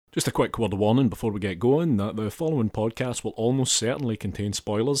Just a quick word of warning before we get going that the following podcast will almost certainly contain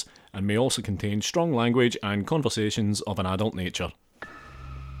spoilers and may also contain strong language and conversations of an adult nature.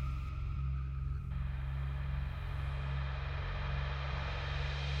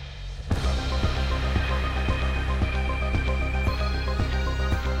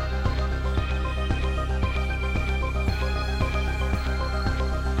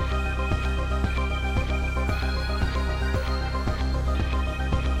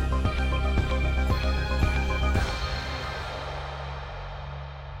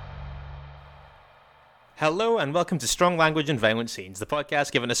 Hello and welcome to Strong Language and Violent Scenes, the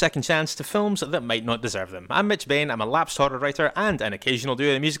podcast giving a second chance to films that might not deserve them. I'm Mitch Bain, I'm a lapsed horror writer and an occasional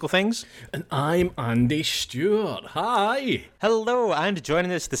doer of musical things. And I'm Andy Stewart. Hi! Hello, and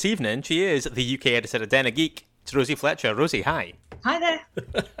joining us this evening, she is the UK editor of Den of Geek. It's Rosie Fletcher. Rosie, hi. Hi there.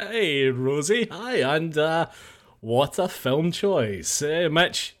 Hey, Rosie. Hi, and what a film choice.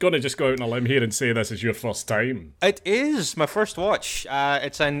 Mitch, gonna just go out on a limb here and say this is your first time. It is my first watch.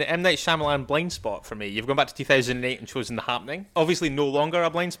 It's an M. Night Shyamalan blind spot for me. You've gone back to 2008 and chosen The Happening. Obviously no longer a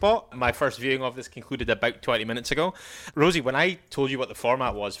blind spot. My first viewing of this concluded about 20 minutes ago. Rosie, when I told you what the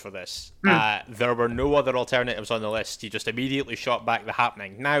format was for this, there were no other alternatives on the list. You just immediately shot back The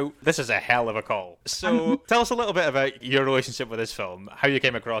Happening. Now, this is a hell of a call. So tell us a little bit about your relationship with this film, how you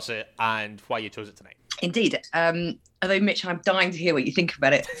came across it, and why you chose it tonight. Indeed. Although, Mitch, I'm dying to hear what you think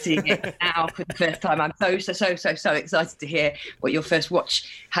about it, seeing it now for the first time. I'm so excited to hear what your first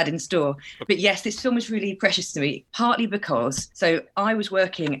watch had in store. But yes, this film was really precious to me, partly because, I was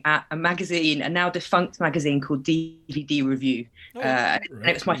working at a magazine, a now defunct magazine called DVD Review. And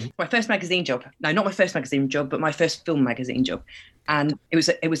it was my first magazine job. No, not my first magazine job, but my first film magazine job. And it was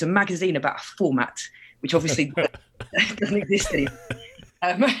a magazine about a format, which obviously doesn't exist anymore.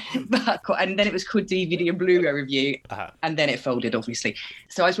 And then it was called DVD and Blu-ray Review, and then it folded, obviously.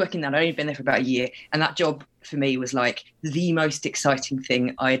 So I was working there. I'd only been there for about a year, and that job for me was like the most exciting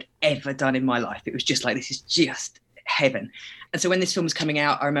thing I'd ever done in my life. It was just like, this is just heaven. And so when this film was coming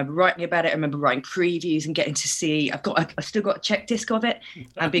out, I remember writing about it. I remember writing previews and getting to see. I've still got a check disc of it,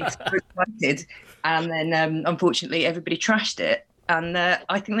 and being super excited. And then unfortunately, everybody trashed it. And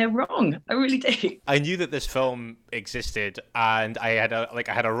I think they're wrong. I really do. I knew that this film existed, and I had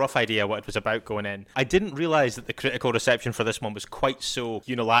a rough idea what it was about going in. I didn't realise that the critical reception for this one was quite so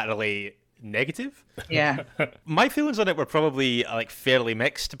unilaterally negative. Yeah. My feelings on it were probably fairly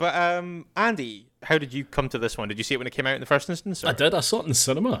mixed. But Andy, how did you come to this one? Did you see it when it came out in the first instance? Or? I did. I saw it in the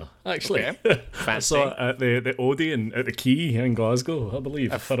cinema, actually. Okay. I saw it at the Odeon at the Quay in Glasgow, I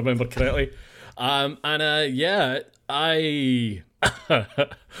believe, if I remember correctly. I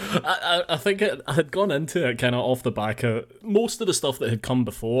think I had gone into it kind of off the back of most of the stuff that had come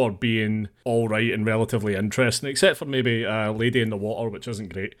before being all right and relatively interesting, except for maybe Lady in the Water, which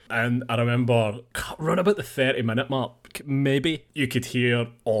isn't great. And I remember around about the 30-minute mark, maybe you could hear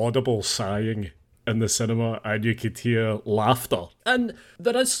audible sighing in the cinema and you could hear laughter. And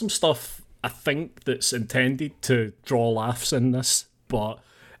there is some stuff, I think, that's intended to draw laughs in this, but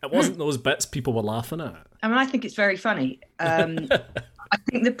it wasn't those bits people were laughing at. I mean, I think it's very funny. I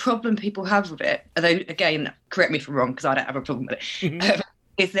think the problem people have with it, although again, correct me if I'm wrong because I don't have a problem with it,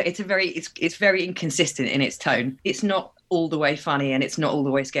 is that it's very inconsistent in its tone. It's not all the way funny, and it's not all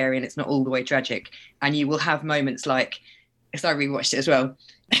the way scary, and it's not all the way tragic. And you will have moments like, as I rewatched it as well,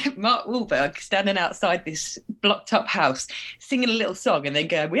 Mark Wahlberg standing outside this blocked up house, singing a little song and then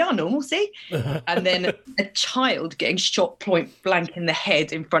going, "We are normal, see?" And then a child getting shot point blank in the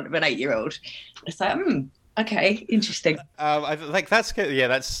head in front of an 8-year-old. It's like, okay, interesting. I think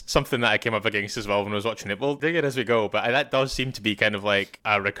that's something that I came up against as well when I was watching it. We'll dig it as we go, but that does seem to be kind of like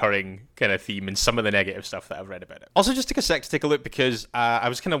a recurring kind of theme in some of the negative stuff that I've read about it. Also, just take a sec to take a look because I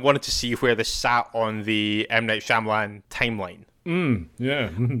was kind of wanted to see where this sat on the M. Night Shyamalan timeline. In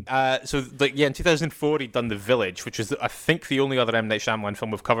 2004 he'd done The Village, which was I think the only other M. Night Shyamalan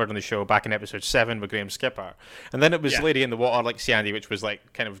film we've covered on the show back in episode 7 with Graham Skipper. And then it was Lady in the Water, like Sandy, which was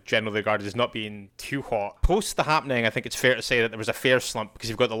like kind of generally regarded as not being too hot. Post The Happening, I think it's fair to say that there was a fair slump because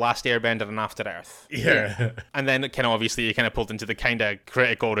you've got The Last Airbender and After Earth. Yeah. And then kind of obviously you kind of pulled into the kind of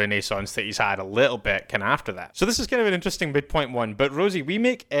critical renaissance that he's had a little bit kind of after that. So this is kind of an interesting midpoint one. But Rosie, we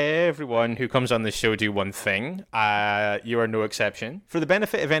make everyone who comes on the show do one thing. You are no exception. For the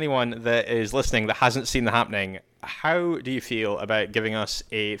benefit of anyone that is listening that hasn't seen The Happening, how do you feel about giving us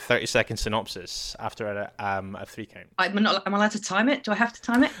a 30-second synopsis after a 3 count? Am I allowed to time it? Do I have to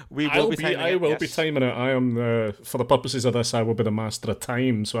time it? I will be timing it. I am for the purposes of this, I will be the master of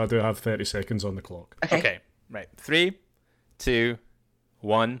time, so I do have 30 seconds on the clock. Okay. Right. 3, 2,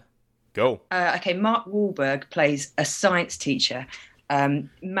 1, go. Okay, Mark Wahlberg plays a science teacher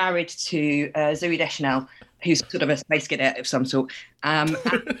married to Zooey Deschanel, who's sort of a space cadet of some sort. And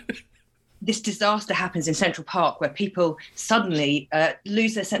this disaster happens in Central Park where people suddenly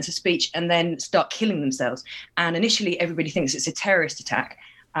lose their sense of speech and then start killing themselves. And initially, everybody thinks it's a terrorist attack,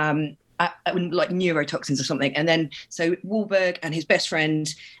 like neurotoxins or something. And then so Wahlberg and his best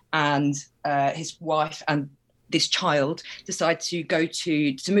friend and his wife and this child decide to go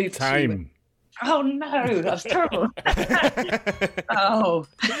to move Time. Oh no, that's terrible. Oh.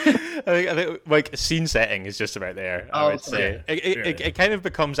 I think like scene setting is just about there. I would say it kind of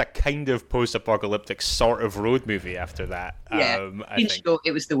becomes a kind of post-apocalyptic sort of road movie after that. Yeah, in short,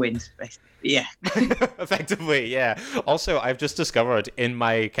 it was the wind, basically. Yeah. Effectively, yeah. Also, I've just discovered in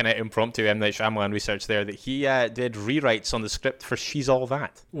my kind of impromptu M. Night Shyamalan research there that he did rewrites on the script for She's All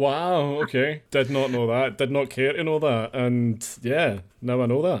That. Wow, okay. Did not know that. Did not care to know that. And yeah, now I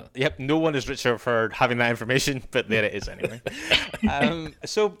know that. Yep, no one is richer for having that information, but there it is anyway.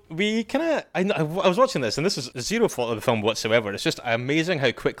 So we kind of... I was watching this, and this is zero fault of the film whatsoever. It's just amazing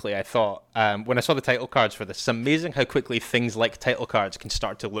how quickly I thought, when I saw the title cards for this, it's amazing how quickly things like title cards can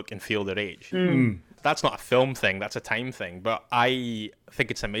start to look and feel their age. That's not a film thing, that's a time thing, but I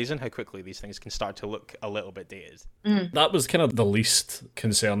think it's amazing how quickly these things can start to look a little bit dated. That was kind of the least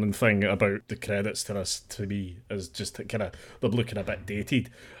concerning thing about the credits to this, to me, is just kind of they're looking a bit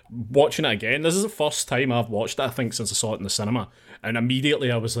dated. Watching it again, this is the first time I've watched it, I think, since I saw it in the cinema, and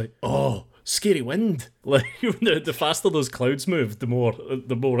immediately I was like, oh, scary wind. Like, the faster those clouds moved, the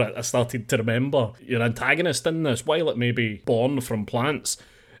more I started to remember your antagonist in this, while it may be born from plants,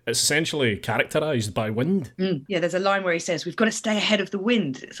 it's essentially characterised by wind. Yeah, there's a line where he says, we've got to stay ahead of the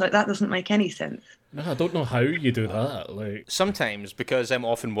wind. It's like, that doesn't make any sense. No, I don't know how you do that. Like, sometimes, because I'm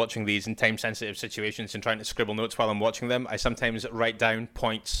often watching these in time-sensitive situations and trying to scribble notes while I'm watching them, I sometimes write down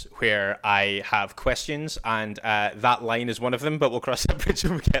points where I have questions, and that line is one of them, but we'll cross that bridge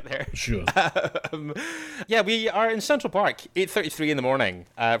when we get there. Sure. Yeah, we are in Central Park, 8:33 in the morning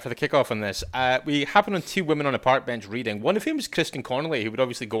for the kickoff on this. We happen on two women on a park bench reading, one of whom is Kristen Connolly, who would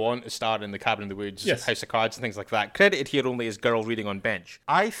obviously go on to star in The Cabin in the Woods, yes, House of Cards, and things like that. Credited here only as girl reading on bench.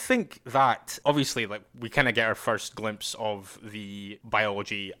 I think that, obviously, like, we kind of get our first glimpse of the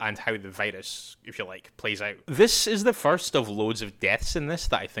biology and how the virus, if you like, plays out. This is the first of loads of deaths in this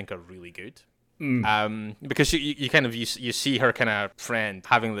that I think are really good. Because you see her kind of friend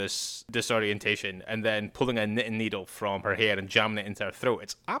having this disorientation and then pulling a knitting needle from her hair and jamming it into her throat.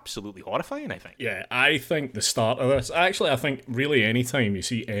 It's absolutely horrifying, I think. Yeah, I think the start of this, actually, I think really any time you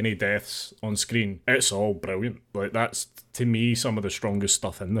see any deaths on screen, it's all brilliant. Like, that's, to me, some of the strongest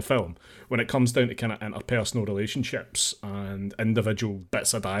stuff in the film. When it comes down to kind of interpersonal relationships and individual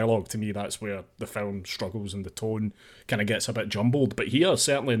bits of dialogue, to me, that's where the film struggles and the tone kind of gets a bit jumbled. But here,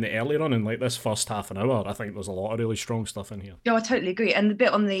 certainly in the early run, in like this first half an hour, I think there's a lot of really strong stuff in here. Yeah, I totally agree. And the bit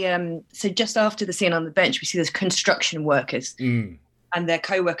on the, so just after the scene on the bench, we see those construction workers. And their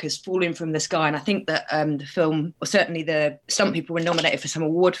co-workers falling from the sky. And I think that the film, or certainly some people were nominated for some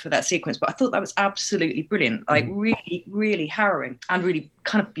award for that sequence, but I thought that was absolutely brilliant. Like, really, really harrowing and really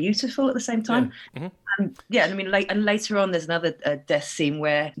kind of beautiful at the same time. Yeah. And yeah, I mean, later on, there's another death scene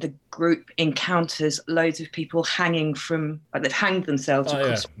where the group encounters loads of people hanging from, like, they've hanged themselves.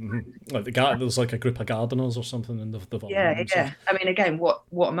 Like there's like a group of gardeners or something in the Yeah. I mean, again, what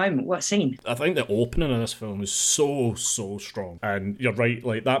a moment, what a scene. I think the opening of this film is so strong. And you're right,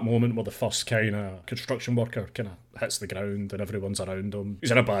 like that moment where the first kind of construction worker kind of hits the ground and everyone's around him.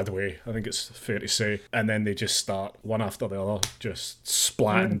 He's in a bad way, I think it's fair to say. And then they just start, one after the other, just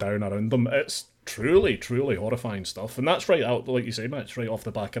splatting down around them. It's truly horrifying stuff, and that's right out, like you say, Mitch, right off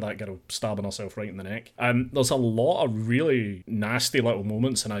the back of that girl stabbing herself right in the neck. And there's a lot of really nasty little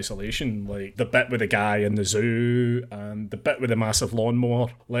moments in isolation, like the bit with the guy in the zoo and the bit with the massive lawnmower.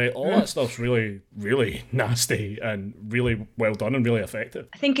 Like, all that stuff's really nasty and really well done and really effective.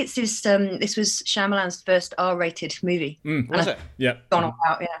 I think it's this was Shyamalan's first R-rated movie. Was it? Yeah. Gone all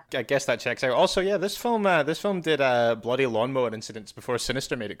out, yeah. I guess that checks out. Also, yeah, this film did bloody lawnmower incidents before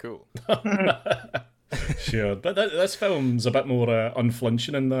Sinister made it cool. Sure, but this film's a bit more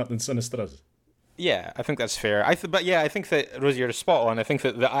unflinching in that than Sinister is. Yeah, I think that's fair. I think that, Rosie, you're spot on. I think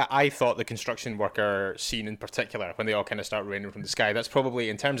that I thought the construction worker scene in particular, when they all kind of start raining from the sky, that's probably,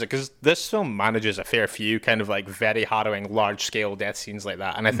 in terms of, because this film manages a fair few kind of like very harrowing, large-scale death scenes like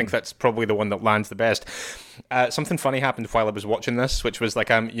that, and I think that's probably the one that lands the best. Something funny happened while I was watching this, which was like,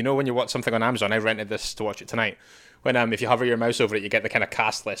 when you watch something on Amazon, I rented this to watch it tonight, when if you hover your mouse over it, you get the kind of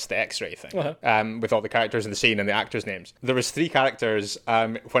cast list, the X-ray thing, with all the characters in the scene and the actors' names. There was 3 characters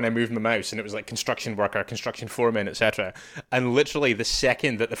when I moved my mouse, and it was like construction worker, construction foreman, etc. And literally the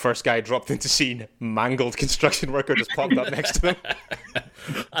second that the first guy dropped into scene, mangled construction worker just popped up next to them.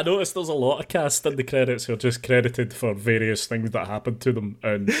 I noticed there's a lot of cast in the credits who are just credited for various things that happened to them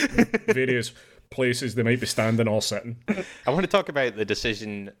and various places they might be standing or sitting. I want to talk about the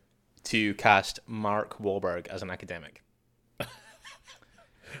decision to cast Mark Wahlberg as an academic.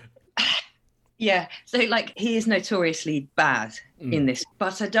 Yeah, so like he is notoriously bad in this,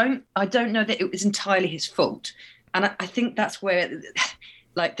 but I don't know that it was entirely his fault, and I think that's where,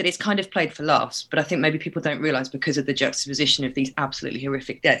 like, that it's kind of played for laughs. But I think maybe people don't realise because of the juxtaposition of these absolutely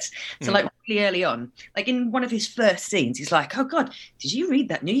horrific deaths. So like really early on, like in one of his first scenes, he's like, "Oh God, did you read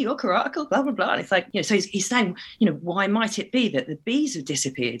that New Yorker article? Blah blah blah." And it's like, so he's saying, why might it be that the bees have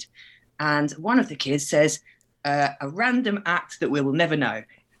disappeared? And one of the kids says, "A random act that we will never know."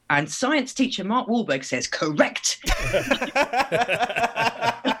 And science teacher Mark Wahlberg says, "Correct."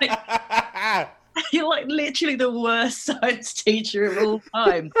 You're like literally the worst science teacher of all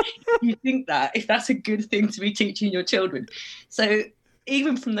time. You think that if that's a good thing to be teaching your children. So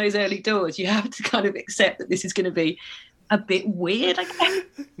even from those early doors, you have to kind of accept that this is going to be a bit weird, I guess.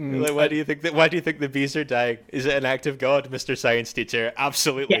 Like, why do you think the bees are dying? Is it an act of God, Mr. Science Teacher?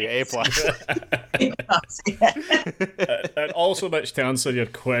 Absolutely, yes. A+. It does, yeah. And also, Mitch, to answer your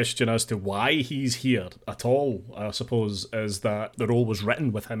question as to why he's here at all, I suppose, is that the role was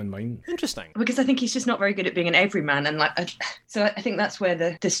written with him in mind. Interesting. Because I think he's just not very good at being an everyman, and so I think that's where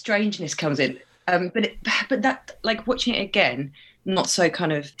the strangeness comes in. But that, like, watching it again, not so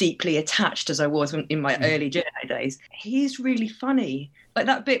kind of deeply attached as I was in my early Jedi days, he's really funny. Like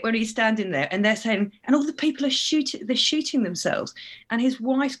that bit where he's standing there and they're saying, and all the people are shooting themselves, and his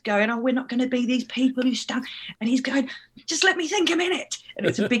wife's going, "Oh, we're not going to be these people who stand," and he's going, "Just let me think a minute," and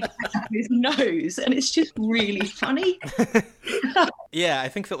it's a big tap on his nose, and it's just really funny. Yeah, I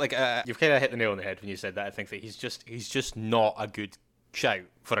think that you've kind of hit the nail on the head when you said that. I think that he's just not a good shout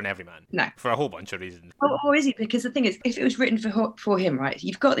for an everyman. No. For a whole bunch of reasons. Or is he? Because the thing is, if it was written for him, right,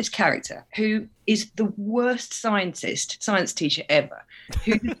 you've got this character who is the worst science teacher ever,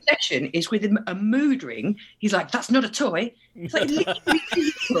 whose obsession is with a mood ring. He's like, "That's not a toy." It's like, literally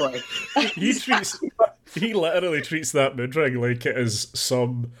a toy. He literally treats that mood ring like it is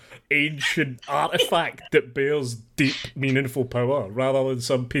some ancient artifact that bears deep, meaningful power, rather than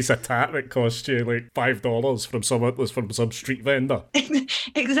some piece of tat that costs you like $5 from some street vendor.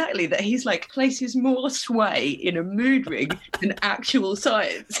 Exactly, that he's like places more sway in a mood ring than actual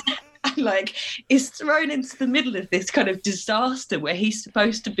science. And like is thrown into the middle of this kind of disaster where he's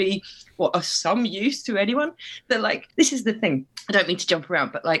supposed to be of some use to anyone. That like, this is the thing. I don't mean to jump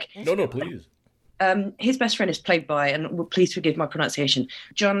around, but like, no, please. His best friend is played by, and please forgive my pronunciation,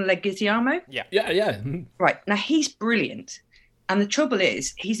 John Leguizamo. Yeah. Right, now he's brilliant. And the trouble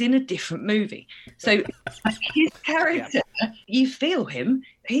is, he's in a different movie. So his character, you feel him.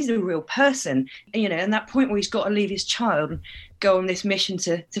 He's a real person, and that point where he's got to leave his child and go on this mission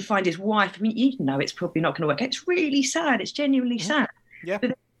to find his wife. I mean, it's probably not going to work. It's really sad. It's genuinely sad. Yeah.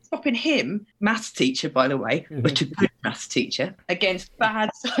 But swapping him, maths teacher, by the way, but a good maths teacher, against bad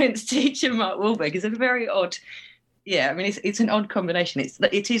science teacher Mark Wahlberg is a very odd. Yeah, I mean, it's an odd combination.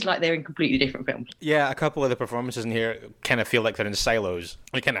 It is like they're in completely different films. Yeah, a couple of the performances in here kind of feel like they're in silos.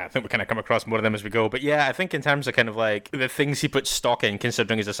 I think we kind of come across more of them as we go. But yeah, I think in terms of kind of like the things he puts stock in,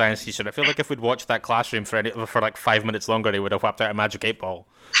 considering he's a science teacher, I feel like if we'd watched that classroom for like 5 minutes longer, he would have whapped out a magic 8-ball.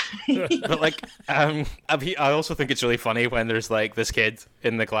 But like, I also think it's really funny when there's like this kid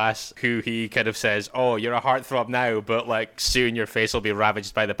in the class who he kind of says, "Oh, you're a heartthrob now, but like soon your face will be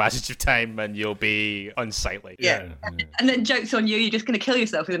ravaged by the passage of time and you'll be unsightly." Yeah. And then joke's on you, you're just going to kill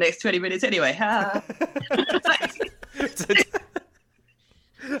yourself in the next 20 minutes anyway. However,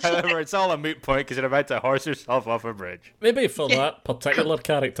 it's all a moot point because you're about to horse yourself off a bridge. Maybe for that particular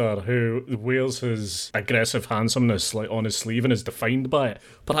character who wears his aggressive handsomeness like on his sleeve and is defined by it,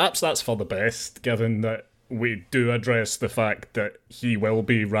 perhaps that's for the best, given that we do address the fact that he will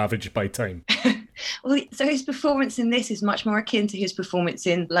be ravaged by time. Well, so his performance in this is much more akin to his performance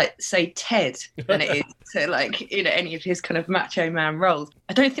in, like, say, Ted than it is to, like, any of his kind of macho man roles.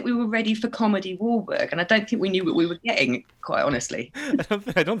 I don't think we were ready for comedy Wahlberg, and I don't think we knew what we were getting, quite honestly.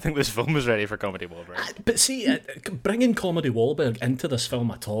 I don't think this film was ready for comedy Wahlberg. But see, bringing comedy Wahlberg into this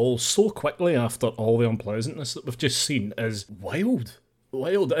film at all so quickly after all the unpleasantness that we've just seen is wild.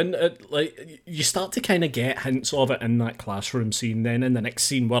 wild. And like you start to kind of get hints of it in that classroom scene. Then in the next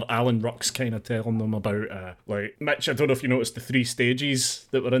scene where Alan Ruck's kind of telling them about like Mitch. I don't know if you noticed the 3 stages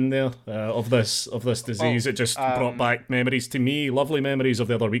that were in there of this disease. It just brought back memories to me, lovely memories of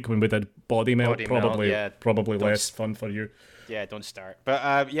the other week when we did Body Melt. Probably less fun for you. Yeah, don't start.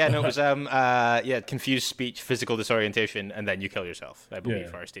 But it was confused speech, physical disorientation, and then you kill yourself, I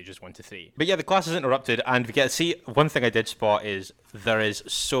believe, are stages 1 to 3. But yeah, the class is interrupted, and we get to see, one thing I did spot is there is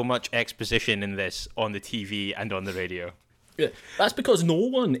so much exposition in this on the TV and on the radio. Yeah, that's because no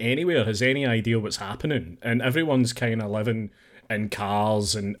one anywhere has any idea what's happening, and everyone's kind of living in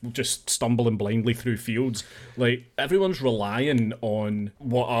cars and just stumbling blindly through fields. Like, everyone's relying on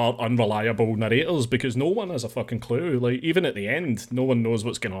what are unreliable narrators because no one has a fucking clue. Like, even at the end, no one knows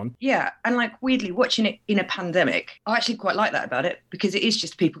what's going on. Yeah, and like, weirdly, watching it in a pandemic, I actually quite like that about it because it is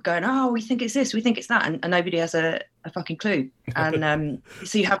just people going, oh, we think it's this, we think it's that, and nobody has a fucking clue. And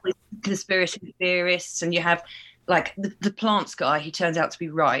so you have these conspiracy theorists, and you have, like, the plants guy, he turns out to be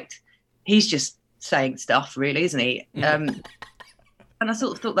right. He's just saying stuff, really, isn't he? And I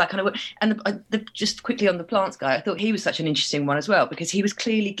sort of thought that kind of, and just quickly on the plants guy, I thought he was such an interesting one as well because he was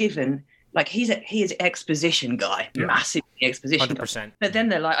clearly given, like, he is exposition guy, massive exposition 100%. guy. But then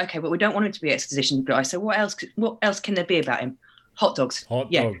they're like, okay, but we don't want him to be exposition guy. So what else can there be about him? Hot dogs.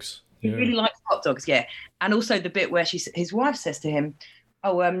 Hot dogs. He really likes hot dogs. Yeah, and also the bit where his wife says to him,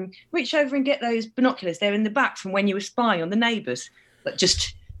 "Oh, reach over and get those binoculars. They're in the back from when you were spying on the neighbours." Like,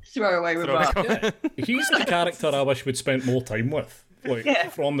 just throwaway remark. He's the character I wish we'd spent more time with.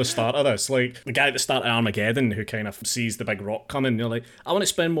 Like, from the start of this, like, the guy at the start of Armageddon who kind of sees the big rock coming, you're like, I want to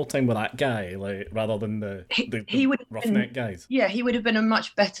spend more time with that guy, like, rather than the roughneck guys. Yeah, he would have been a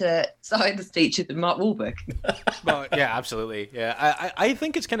much better science teacher than Mark Wahlberg. Well, yeah, absolutely. Yeah, I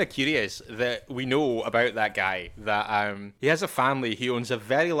think it's kind of curious that we know about that guy, that he has a family, he owns a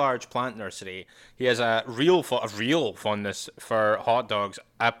very large plant nursery, he has a real fondness for hot dogs,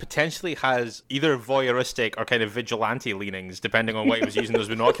 potentially has either voyeuristic or kind of vigilante leanings, depending on what he was using those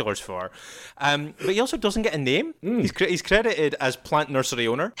binoculars for. But he also doesn't get a name. He's credited as plant nursery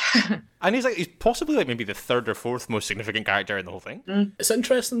owner. And he's possibly like maybe the 3rd or 4th most significant character in the whole thing. It's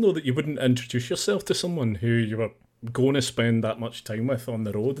interesting, though, that you wouldn't introduce yourself to someone who you were going to spend that much time with on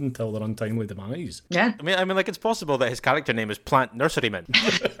the road until their untimely demise. Yeah. I mean, like, it's possible that his character name is Plant Nurseryman.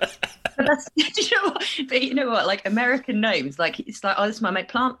 But you know what? Like, American names, like, it's like, oh, this is my mate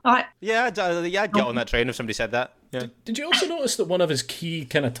Plant. All right. Yeah, I'd get on that train if somebody said that. Yeah. Did you also notice that one of his key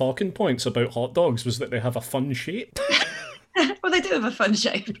kind of talking points about hot dogs was that they have a fun shape? Well, they do have a fun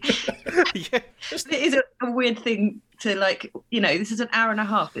shape. Yeah. It is a weird thing to, like, this is an hour and a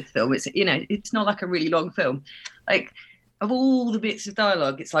half, this film. It's, it's not like a really long film. Like, of all the bits of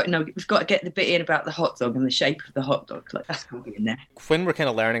dialogue, it's like, no, we've got to get the bit in about the hot dog and the shape of the hot dog. Like, that's got to be in there. When we're kind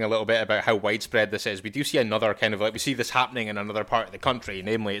of learning a little bit about how widespread this is, we do see another kind of, like, we see this happening in another part of the country,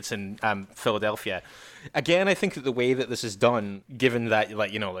 namely it's in Philadelphia. Again, I think that the way that this is done, given that,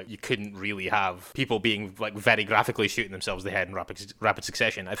 like, you couldn't really have people being, like, very graphically shooting themselves in the head in rapid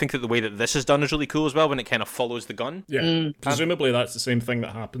succession, I think that the way that this is done is really cool as well, when it kind of follows the gun. Yeah, presumably that's the same thing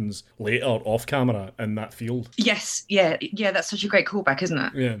that happens later off camera in that field. Yes, yeah, that's such a great callback, isn't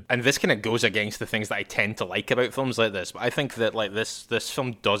it? Yeah. And this kind of goes against the things that I tend to like about films like this, but I think that, like, this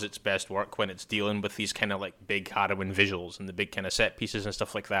film does its best work when it's dealing with these kind of, like, big harrowing visuals and the big kind of set pieces and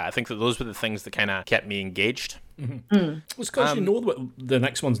stuff like that. I think that those were the things that kind of kept me engaged. It's because you know that the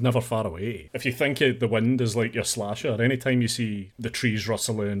next one's never far away. If you think of The Wind as like your slasher, anytime you see the trees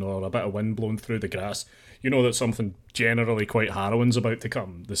rustling or a bit of wind blowing through the grass, you know that something generally quite harrowing's about to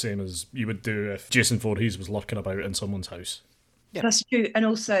come, the same as you would do if Jason Voorhees was lurking about in someone's house. Yeah. That's true. And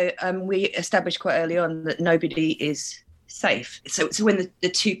also, we established quite early on that nobody is safe. So when the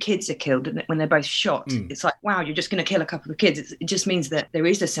 2 kids are killed and when they're both shot, it's like, wow, you're just going to kill a couple of kids. It just means that there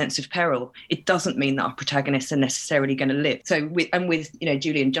is a sense of peril. It doesn't mean that our protagonists are necessarily going to live. So with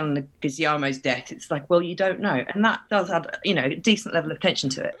Julian John Leguizamo's death, it's like, well, you don't know, and that does add a decent level of tension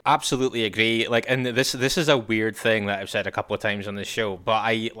to it. Absolutely agree. Like, and this is a weird thing that I've said a couple of times on this show, but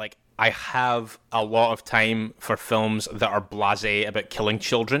I have a lot of time for films that are blasé about killing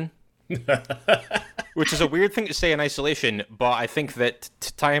children. Which is a weird thing to say in isolation, but I think that,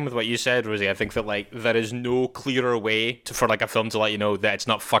 to tie in with what you said, Rosie, I think that, like, there is no clearer way for, like, a film to let you know that it's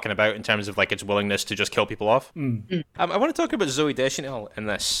not fucking about in terms of, like, its willingness to just kill people off. I want to talk about Zooey Deschanel in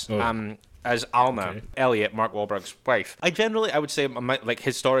this. As Alma, Elliot, Mark Wahlberg's wife. I would say, like,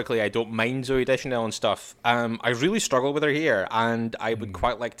 historically, I don't mind Zooey Deschanel and stuff. I really struggle with her here, and I would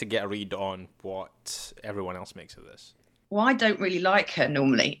quite like to get a read on what everyone else makes of this. Well, I don't really like her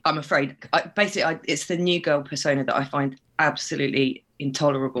normally, I'm afraid. It's the new girl persona that I find absolutely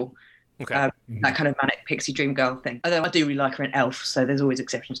intolerable. Okay. That kind of manic pixie dream girl thing. Although I do really like her in Elf, so there's always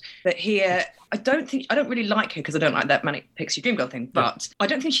exceptions. But here, I don't really like her because I don't like that manic pixie dream girl thing. But I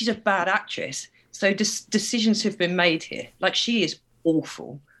don't think she's a bad actress. So decisions have been made here. Like, she is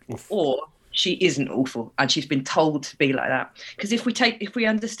awful, or she isn't awful, and she's been told to be like that. Because if we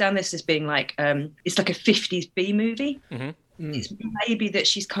understand this as being like it's like a 50s B movie. It's maybe that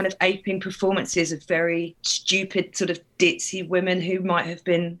she's kind of aping performances of very stupid sort of ditzy women who might have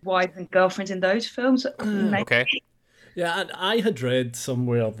been wives and girlfriends in those films. Okay. Yeah, and I had read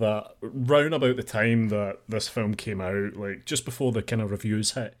somewhere that round about the time that this film came out, like just before the kind of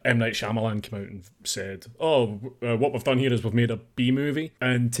reviews hit, M. Night Shyamalan came out and said, what we've done here is we've made a B movie.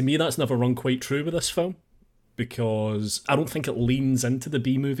 And to me, that's never rung quite true with this film, because I don't think it leans into the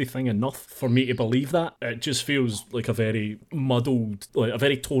B movie thing enough for me to believe that. It just feels like a very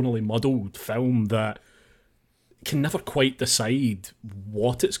tonally muddled film that can never quite decide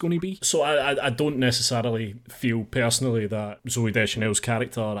what it's going to be. So I don't necessarily feel personally that Zooey Deschanel's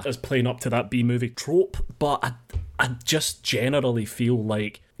character is playing up to that B-movie trope, but I just generally feel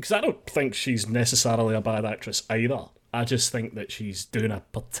like, because I don't think she's necessarily a bad actress either, I just think that she's doing a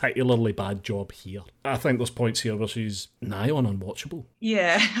particularly bad job here. I think there's points here where she's nigh on unwatchable.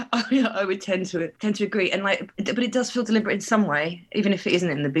 Yeah, I would tend to agree. And but it does feel deliberate in some way, even if it isn't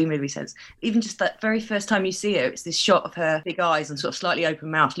in the B movie sense. Even just that very first time you see her, it's this shot of her big eyes and sort of slightly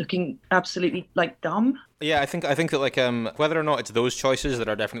open mouth, looking absolutely like dumb. Yeah, I think that like whether or not it's those choices, there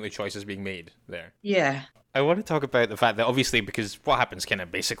are definitely choices being made there. Yeah. I want to talk about the fact that obviously, because what happens kind of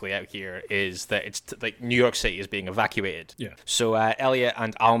basically out here is that it's like New York City is being evacuated. Yeah. So Elliot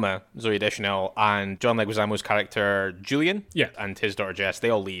and Alma, Zooey Deschanel, and John Leguizamo's character Julian, and his daughter Jess, they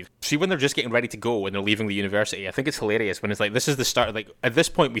all leave. See, when they're just getting ready to go when they're leaving the university, I think it's hilarious when it's like, this is the start. Like, at this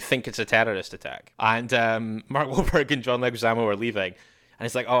point, we think it's a terrorist attack, and Mark Wahlberg and John Leguizamo are leaving. And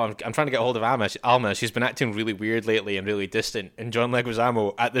it's like, I'm trying to get a hold of Alma. She's been acting really weird lately and really distant. And John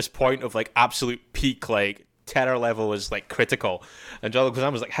Leguizamo, at this point of like absolute peak, like terror level, is like critical. And John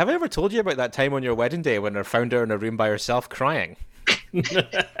Leguizamo was like, have I ever told you about that time on your wedding day when I found her in a room by herself crying?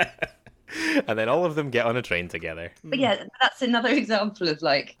 And then all of them get on a train together. But yeah, that's another example of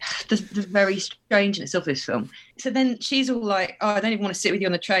like the very strangeness of this film. So then she's all like, I don't even want to sit with you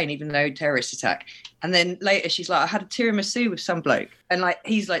on the train, even though terrorist attack. And then later she's like, I had a tiramisu with some bloke. And like,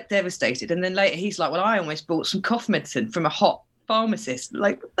 he's like devastated. And then later he's like, well, I almost bought some cough medicine from a hot pharmacist.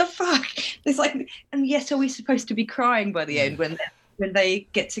 Like, what the fuck? It's like, and yet are we supposed to be crying by the end when they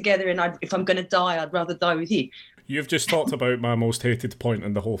get together and if I'm going to die, I'd rather die with you. You've just talked about my most hated point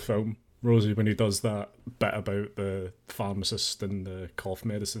in the whole film, Rosie, when he does that bit about the pharmacist and the cough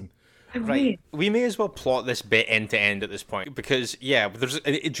medicine. Right. We may as well plot this bit end to end at this point, because there's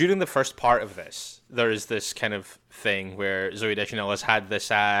during the first part of this, there is this kind of thing where Zooey Deschanel has had this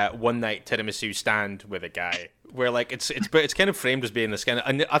one night tiramisu stand with a guy, where like it's kind of framed as being this kind of,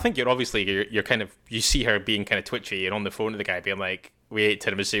 and I think you're kind of, you see her being kind of twitchy and on the phone to the guy being like, we ate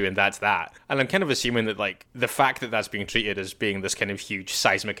tiramisu and that's that. And I'm kind of assuming that like the fact that that's being treated as being this kind of huge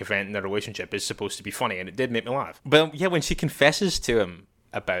seismic event in their relationship is supposed to be funny, and it did make me laugh. But yeah, when she confesses to him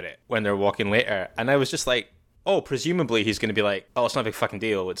about it when they're walking later, and I was just like, oh, presumably he's going to be like, oh, it's not a big fucking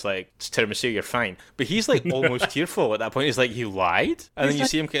deal, it's like, it's tiramisu, you're fine. But he's like almost tearful at that point. He's like, you lied? And then you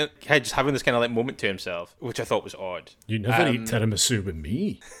see him kind of just having this kind of like moment to himself, which I thought was odd. You never eat tiramisu with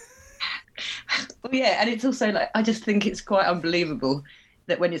me. Well, yeah, and it's also like, I just think it's quite unbelievable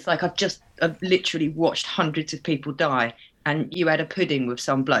that when it's like, I've literally watched hundreds of people die, and you had a pudding with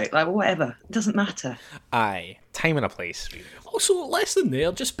some bloke, like, whatever, it doesn't matter. Aye, time and a place. Also, listen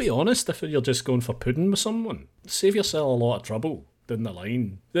there, just be honest if you're just going for pudding with someone. Save yourself a lot of trouble down the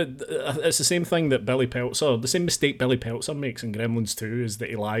line. It's the same thing that the same mistake Billy Peltzer makes in Gremlins 2 is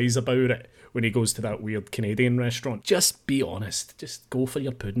that he lies about it when he goes to that weird Canadian restaurant. Just be honest, just go for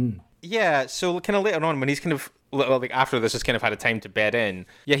your pudding. Yeah, so kind of later on when he's kind of, like after this has kind of had a time to bed in,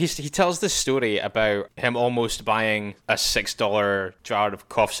 he tells this story about him almost buying a $6 jar of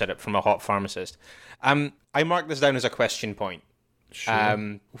cough syrup from a hot pharmacist. I marked this down as a question point.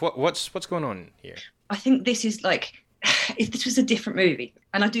 Sure. What's going on here? I think this is like, if this was a different movie,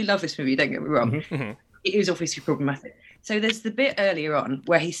 and I do love this movie, don't get me wrong, it is obviously problematic. So there's the bit earlier on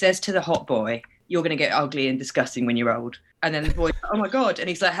where he says to the hot boy, you're going to get ugly and disgusting when you're old. And then the boy's like, oh my God. And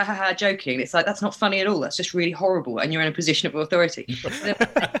he's like, ha ha ha, joking. And it's like, that's not funny at all. That's just really horrible. And you're in a position of authority.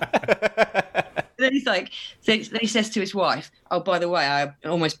 Then he's like, then he says to his wife, oh, by the way, I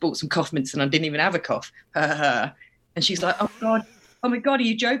almost bought some cough mints and I didn't even have a cough. And she's like, oh my God, are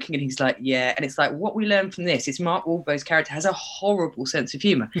you joking? And he's like, yeah. And it's like, what we learn from this is Mark Wahlberg's character has a horrible sense of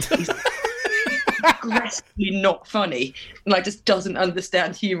humour. aggressively not funny, and like just doesn't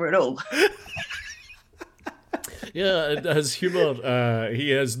understand humour at all. Yeah, his humour, he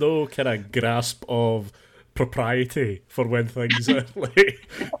has no kind of grasp of propriety for when things are like,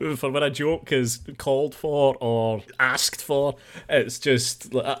 for when a joke is called for or asked for. It's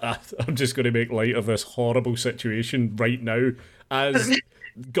just, I'm just going to make light of this horrible situation right now as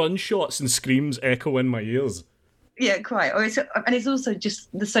gunshots and screams echo in my ears. Yeah, quite. And it's also just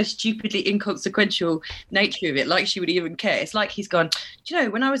the so stupidly inconsequential nature of it. Like she would even care. It's like he's gone, do you know,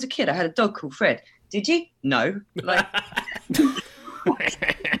 when I was a kid, I had a dog called Fred. Did you? No. Like,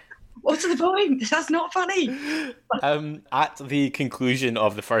 what's the point? That's not funny. At the conclusion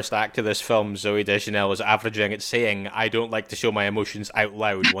of the first act of this film, Zooey Deschanel is averaging at saying, "I don't like to show my emotions out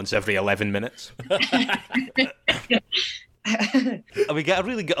loud" once every 11 minutes. We get a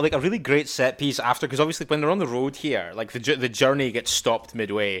really great set piece after, because obviously when they're on the road here, like the journey gets stopped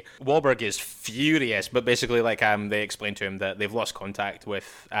midway. Wahlberg is furious, but basically they explain to him that they've lost contact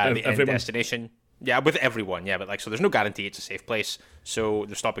with the end destination. Yeah, with everyone, yeah, but so there's no guarantee it's a safe place, so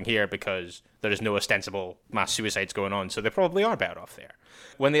they're stopping here because there is no ostensible mass suicides going on, so they probably are better off there.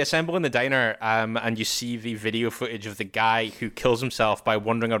 When they assemble in the diner, and you see the video footage of the guy who kills himself by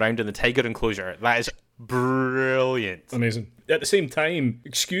wandering around in the tiger enclosure, that is brilliant. Amazing. At the same time,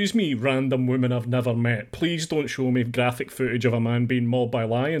 excuse me, random woman I've never met, please don't show me graphic footage of a man being mauled by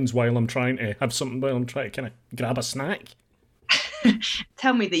lions while I'm trying to kind of grab a snack.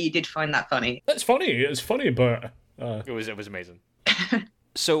 Tell me that you did find that funny. It's funny, but it was amazing.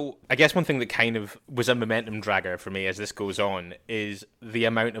 So I guess one thing that kind of was a momentum dragger for me as this goes on is the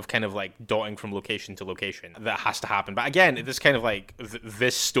amount of kind of like dotting from location to location that has to happen. But again, this kind of like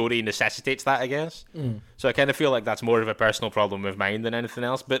this story necessitates that, I guess. So I kind of feel like that's more of a personal problem of mine than anything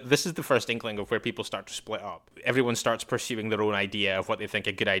else. But this is the first inkling of where people start to split up. Everyone starts pursuing their own idea of what they think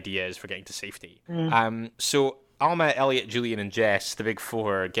a good idea is for getting to safety. So Alma, Elliot, Julian, and Jess, the big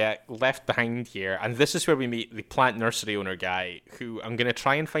four, get left behind here, and this is where we meet the plant nursery owner guy, who I'm going to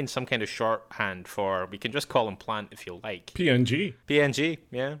try and find some kind of shorthand for. We can just call him Plant if you like. PNG,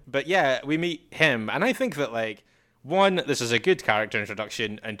 yeah. But yeah, we meet him, and I think that, like, one, this is a good character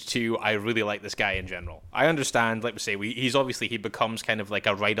introduction, and two, I really like this guy in general. I understand, like we say, he becomes kind of like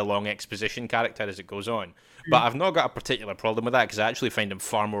a ride-along exposition character as it goes on. But I've not got a particular problem with that, because I actually find him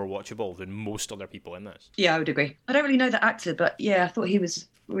far more watchable than most other people in this. Yeah, I would agree. I don't really know the actor, but yeah, I thought he was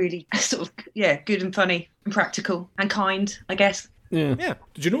really sort of, good and funny and practical and kind, I guess. Yeah.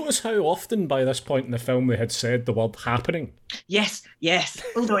 Did you notice how often by this point in the film they had said the word happening? Yes,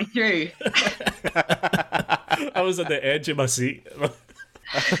 all the way through. I was at the edge of my seat.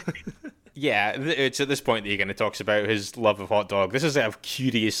 Yeah, it's at this point that he kind of talks about his love of hot dog. This is a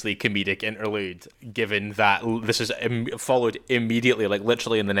curiously comedic interlude, given that this is followed immediately, like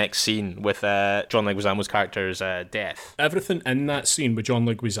literally in the next scene, with John Leguizamo's character's death. Everything in that scene with John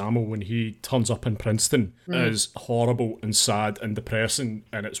Leguizamo when he turns up in Princeton is horrible and sad and depressing,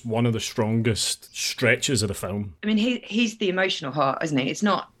 and it's one of the strongest stretches of the film. I mean, he's the emotional heart, isn't he? It's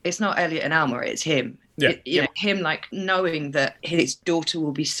not Elliot and Alma, it's him. Yeah. Him like knowing that his daughter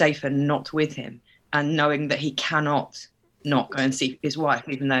will be safer not with him, and knowing that he cannot not go and see his wife,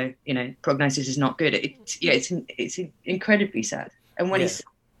 even though prognosis is not good. It's incredibly sad. And when he's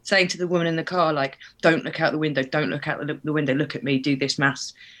saying to the woman in the car, like, "Don't look out the window, don't look out the window, look at me, do this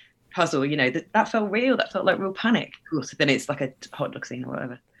maths puzzle," that felt real. That felt like real panic. Of course, then it's like a hot dog scene or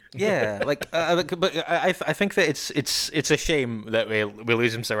whatever. Yeah, but I think that it's a shame that we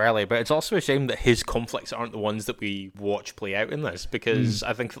lose him so early, but it's also a shame that his conflicts aren't the ones that we watch play out in this, because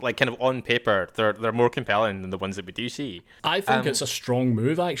I think, like, kind of on paper, they're more compelling than the ones that we do see. I think it's a strong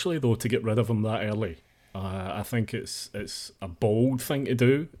move, actually, though, to get rid of him that early. I think it's a bold thing to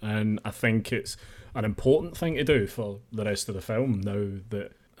do, and I think it's an important thing to do for the rest of the film. Now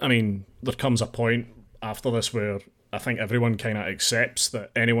that, I mean, there comes a point after this where I think everyone kind of accepts that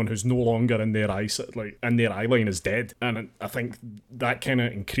anyone who's no longer in their eye line is dead, and I think that kind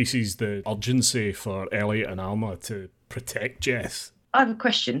of increases the urgency for Elliot and Alma to protect Jess. I have a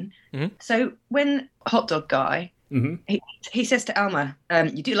question. Mm-hmm. So when Hot Dog Guy, he says to Alma,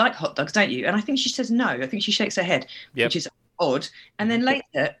 "You do like hot dogs, don't you?" And I think she says no. I think she shakes her head, which is odd. And then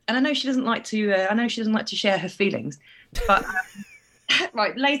later, and I know she doesn't like to share her feelings, but.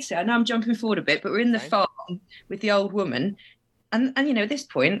 Right, later, I know I'm jumping forward a bit, but we're in the farm with the old woman. And at this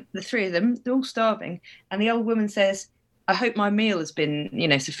point, the three of them, they're all starving. And the old woman says, "I hope my meal has been,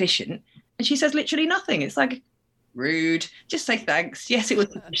 sufficient." And she says literally nothing. It's like, Rude. Just say thanks. Yes, it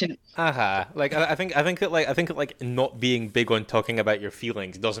was sufficient. Like I think that like not being big on talking about your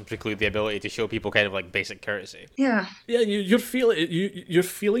feelings doesn't preclude the ability to show people kind of like basic courtesy. Yeah. Yeah, your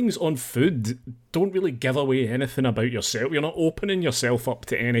feelings on food don't really give away anything about yourself. You're not opening yourself up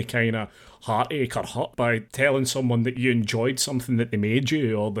to any kind of heartache or hurt by telling someone that you enjoyed something that they made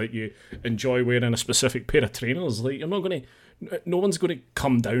you, or that you enjoy wearing a specific pair of trainers. Like, no one's going to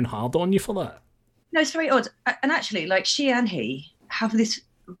come down hard on you for that. No, it's very odd. And actually, like, she and he have this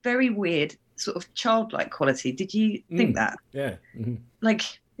very weird sort of childlike quality. Did you think that? Yeah. Mm-hmm. Like,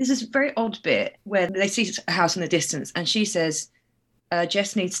 there's this very odd bit where they see a house in the distance and she says,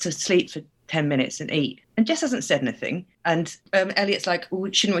 Jess needs to sleep for 10 minutes and eat. And Jess hasn't said anything. And Elliot's like, well,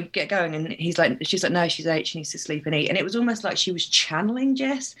 shouldn't we get going? And she's like, no, she's 8. She needs to sleep and eat. And it was almost like she was channeling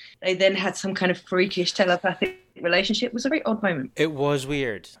Jess. They then had some kind of freakish telepathic relationship. It was a very odd moment. It was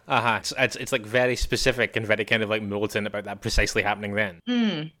weird. It's like very specific and very kind of like militant about that precisely happening then.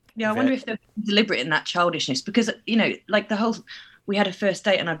 Yeah, I wonder if they're deliberate in that childishness, because, you know, like the whole, we had a first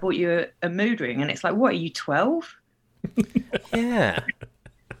date and I bought you a mood ring, and it's like, what, are you 12? Yeah.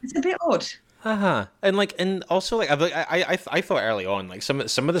 It's a bit odd. And also like I thought early on, like some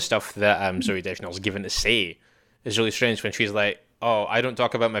of the stuff that Zooey Deschanel's given to say is really strange, when she's like, oh, I don't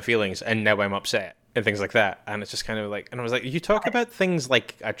talk about my feelings and now I'm upset and things like that. And it's just kind of like, and I was like, you talk about things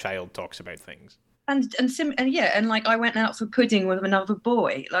like a child talks about things. And like I went out for pudding with another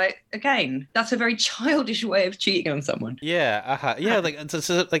boy. Like, again, that's a very childish way of cheating on someone. Yeah, yeah,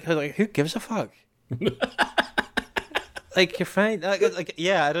 like who gives a fuck? Like, you're fine. Like,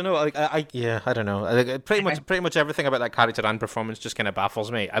 yeah, I don't know. Like, I don't know. Like, pretty much everything about that character and performance just kind of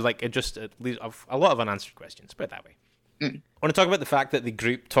baffles me. It leaves a lot of unanswered questions. Put it that way. I want to talk about the fact that the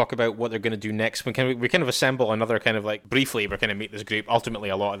group talk about what they're going to do next. We kind of assemble another kind of like, briefly, we're kind of meet this group. Ultimately,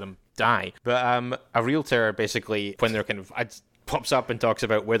 a lot of them die. But a realtor basically, when they're kind of pops up and talks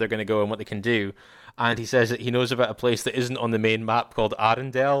about where they're going to go and what they can do. And he says that he knows about a place that isn't on the main map called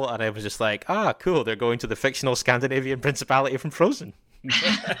Arendelle. And I was just like, cool. They're going to the fictional Scandinavian principality from Frozen.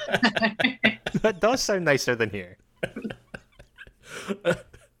 That does sound nicer than here.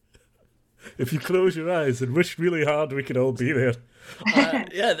 If you close your eyes and wish really hard, we could all be there.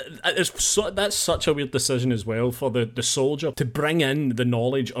 Yeah, that's such a weird decision as well for the soldier to bring in the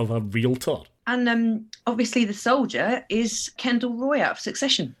knowledge of a realtor. And obviously the soldier is Kendall Roy out of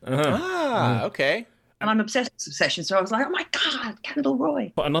Succession. Okay. And I'm obsessed with Succession, so I was like, oh my God, Kendall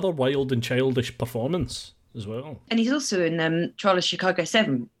Roy. But another wild and childish performance as well. And he's also in Trial of Chicago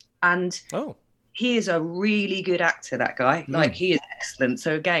 7. And he is a really good actor, that guy. Like, he is excellent.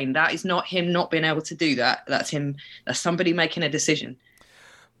 So again, that is not him not being able to do that. That's somebody making a decision.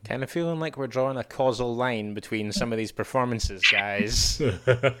 Kind of feeling like we're drawing a causal line between some of these performances, guys.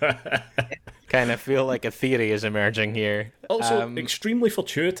 Kind of feel like a theory is emerging here. Also, extremely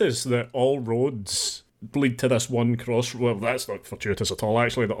fortuitous that all roads lead to this one crossroad. Well, that's not fortuitous at all,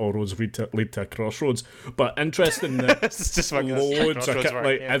 actually, that all roads lead to a crossroads. But interesting that it's just loads of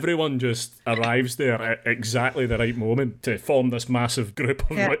everyone just arrives there at exactly the right moment to form this massive group,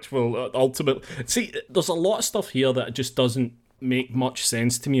 which will ultimately... See, there's a lot of stuff here that just doesn't make much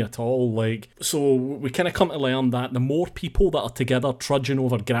sense to me at all. Like, so we kind of come to learn that the more people that are together trudging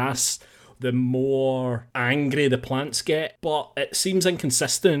over grass, the more angry the plants get. But it seems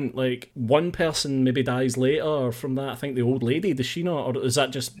inconsistent. Like, one person maybe dies later from that. I think the old lady, does she not? Or is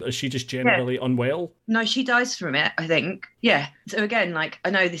she just generally unwell? No, she dies from it, I think. Yeah. So again, like,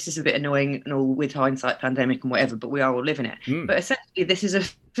 I know this is a bit annoying and all with hindsight, pandemic and whatever, but we are all living it. But essentially, this is a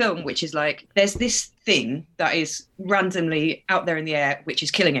film which is like, there's this thing that is randomly out there in the air, which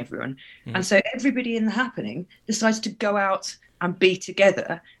is killing everyone. And so everybody in the happening decides to go out and be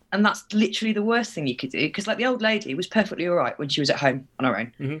together. And that's literally the worst thing you could do, because like the old lady was perfectly all right when she was at home on her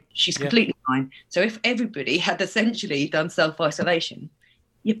own. She's completely fine. So if everybody had essentially done self-isolation,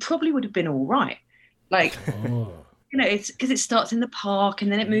 you probably would have been all right. Like, you know, it's because it starts in the park and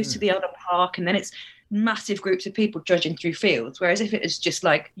then it moves to the other park and then it's massive groups of people trudging through fields. Whereas if it was just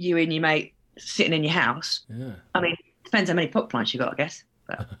like you and your mate sitting in your house, I mean, depends how many pot plants you got, I guess.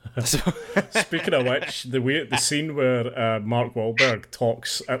 Speaking of which, the scene where Mark Wahlberg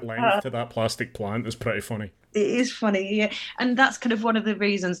talks at length to that plastic plant is pretty funny. It is funny, yeah, and that's kind of one of the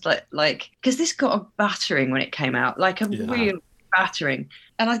reasons, like because this got a battering when it came out, like a real battering.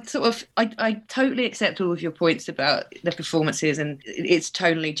 And I totally accept all of your points about the performances and it's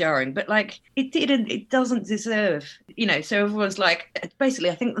tonally jarring, but like it doesn't deserve, you know. So everyone's like, basically,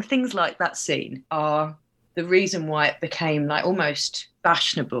 I think the things like that scene are the reason why it became like almost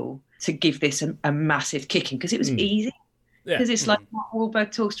fashionable to give this a massive kicking, because it was easy. Yeah. Because it's like Mark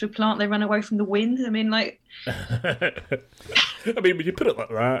Wahlberg talks to a plant, they run away from the wind. I mean, like, I mean, when you put it like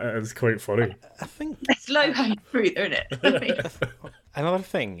that, it's quite funny. I think it's low hanging fruit, isn't it? I mean, another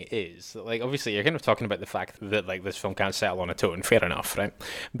thing is, like, obviously you're kind of talking about the fact that, like, this film can't settle on a tone. Fair enough, right?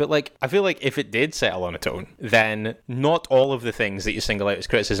 But, like, I feel like if it did settle on a tone, then not all of the things that you single out as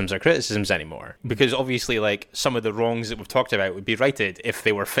criticisms are criticisms anymore. Because obviously, like, some of the wrongs that we've talked about would be righted if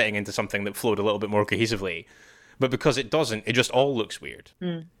they were fitting into something that flowed a little bit more cohesively. But because it doesn't, it just all looks weird.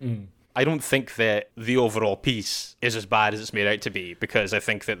 I don't think that the overall piece is as bad as it's made out to be, because I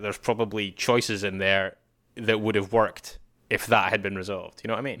think that there's probably choices in there that would have worked if that had been resolved. You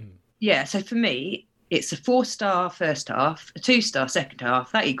know what I mean? yeah, so for me, it's a 4-star first half, a 2-star second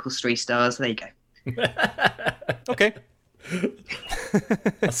half. That equals 3 stars. There you go. Okay.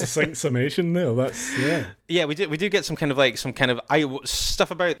 A succinct summation there. That's Yeah, we do get some kind of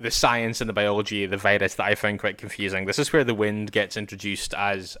stuff about the science and the biology of the virus that I found quite confusing. This is where the wind gets introduced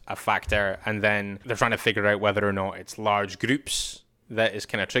as a factor, and then they're trying to figure out whether or not it's large groups that is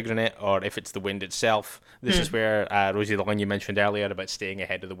kind of triggering it, or if it's the wind itself. This is where Rosie, the line you mentioned earlier about staying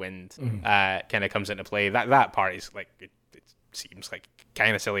ahead of the wind, kind of comes into play. That part is like it seems like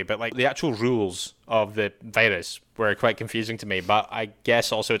kind of silly, but like the actual rules of the virus were quite confusing to me. But I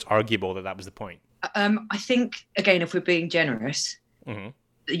guess also it's arguable that was the point. I think, again, if we're being generous,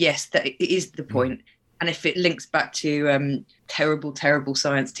 yes, that it is the point. And if it links back to terrible, terrible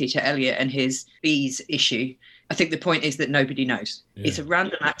science teacher Elliot and his bees issue, I think the point is that nobody knows. Yeah. It's a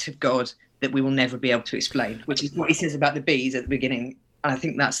random act of God that we will never be able to explain, which is what he says about the bees at the beginning. And I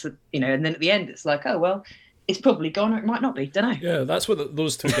think that's and then at the end, it's like, oh, well, it's probably gone, or it might not be. Don't know. Yeah, that's what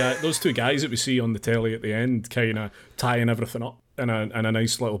those two guys that we see on the telly at the end, kind of tying everything up in a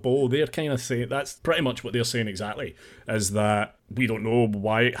nice little bow. They're kind of saying that's pretty much what they're saying exactly. Is that we don't know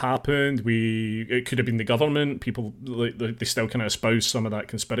why it happened. It could have been the government. People they still kind of espouse some of that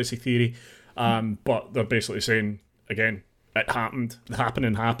conspiracy theory, but they're basically saying again, it happened. The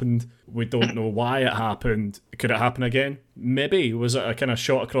happening happened. We don't know why it happened. Could it happen again? Maybe. Was it a kind of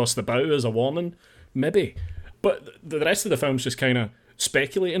shot across the bow as a warning? Maybe. But the rest of the film's just kind of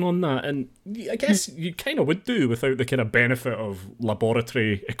speculating on that, and I guess you kind of would do without the kind of benefit of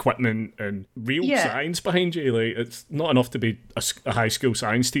laboratory equipment and real science behind you. Like, it's not enough to be a high school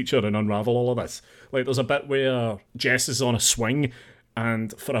science teacher and unravel all of this. Like, there's a bit where Jess is on a swing,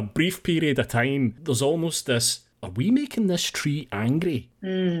 and for a brief period of time, there's almost this, are we making this tree angry?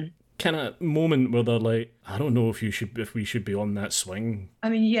 Kind of moment where they're like, I don't know if we should be on that swing. I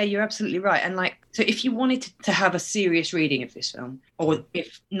mean, yeah, you're absolutely right. And like, so if you wanted to have a serious reading of this film, or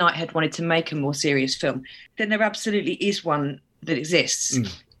if Nighthead wanted to make a more serious film, then there absolutely is one that exists. In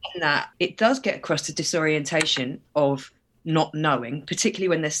that it does get across the disorientation of not knowing, particularly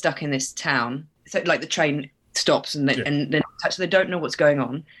when they're stuck in this town. So like the train stops and so they don't know what's going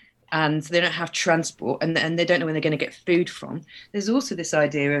on. And they don't have transport, and they don't know when they're going to get food from. There's also this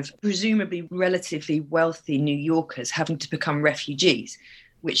idea of presumably relatively wealthy New Yorkers having to become refugees,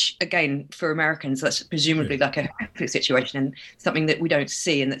 which, again, for Americans, that's presumably like a horrific situation and something that we don't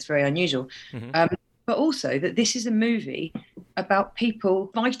see and that's very unusual. But also that this is a movie about people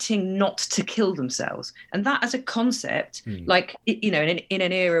fighting not to kill themselves. And that as a concept, like, in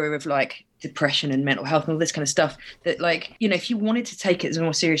an era of like depression and mental health and all this kind of stuff, that like, if you wanted to take it as a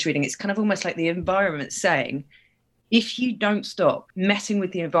more serious reading, it's kind of almost like the environment saying, if you don't stop messing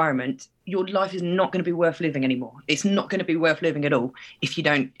with the environment, your life is not going to be worth living anymore. It's not going to be worth living at all if you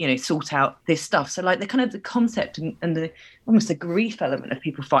don't, sort out this stuff. So like the concept and the almost the grief element of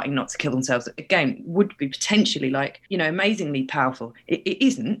people fighting not to kill themselves, again, would be potentially like, amazingly powerful. It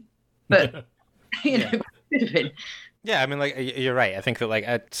isn't, but, it could have been. Yeah, I mean, like, you're right. I think that,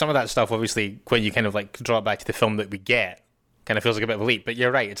 like, some of that stuff, obviously, when you kind of, like, draw it back to the film that we get, kind of feels like a bit of a leap. But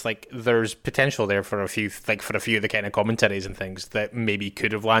you're right. It's like there's potential there for a few of the kind of commentaries and things that maybe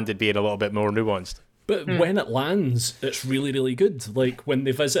could have landed being a little bit more nuanced. But when it lands, it's really, really good. Like, when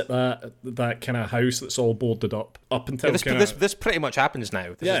they visit that kind of house that's all boarded up until... Yeah, this pretty much happens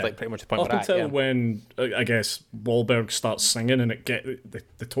now. This is, like, pretty much the point we're at. Up until when, I guess, Wahlberg starts singing and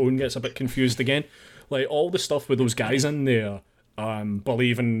the tone gets a bit confused again. Like, all the stuff with those guys in there,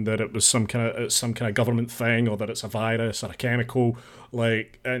 believing that it was some kind of government thing, or that it's a virus or a chemical,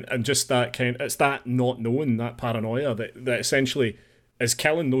 like, and just that it's that not knowing, that paranoia that essentially is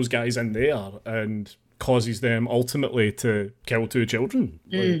killing those guys in there and causes them ultimately to kill 2 children.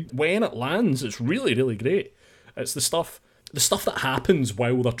 Like, when it lands, it's really, really great. It's the stuff that happens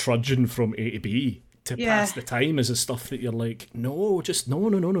while they're trudging from A to B to Yeah. pass the time is the stuff that you're like, no, just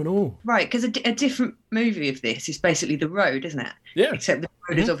no. Right, because a different movie of this is basically The Road, isn't it? Yeah. Except The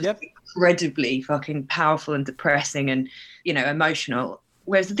Road is obviously incredibly fucking powerful and depressing and, emotional.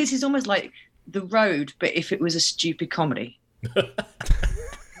 Whereas this is almost like The Road, but if it was a stupid comedy.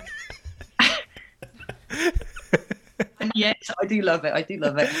 And yes, I do love it.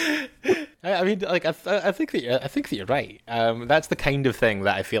 I mean, like, I think that you're right. That's the kind of thing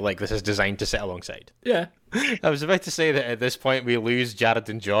that I feel like this is designed to sit alongside. Yeah. I was about to say that at this point we lose Jared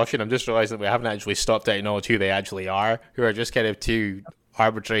and Josh, and I'm just realising that we haven't actually stopped to acknowledge who they actually are, who are just kind of two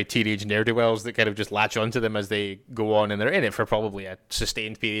arbitrary teenage ne'er-do-wells that kind of just latch onto them as they go on, and they're in it for probably a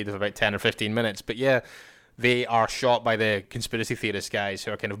sustained period of about 10 or 15 minutes. But yeah, they are shot by the conspiracy theorist guys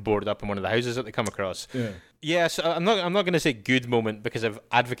who are kind of boarded up in one of the houses that they come across. Yeah, so I'm not going to say good moment because I've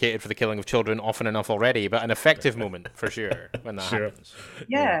advocated for the killing of children often enough already, but an effective moment for sure when that happens.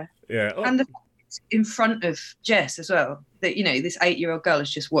 Yeah. Oh. And the fact it's in front of Jess as well, that, this 8-year-old girl has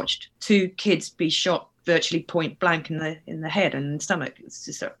just watched 2 kids be shot virtually point blank in the head and stomach. It's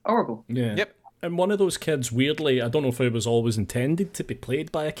just horrible. Yeah. Yep. And one of those kids, weirdly, I don't know if it was always intended to be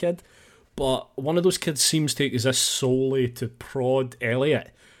played by a kid, but one of those kids seems to exist solely to prod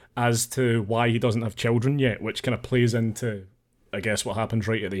Elliot as to why he doesn't have children yet, which kind of plays into, I guess, what happens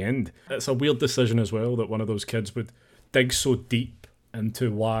right at the end. It's a weird decision as well that one of those kids would dig so deep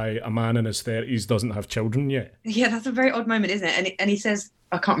into why a man in his 30s doesn't have children yet. Yeah, that's a very odd moment, isn't it? And he says,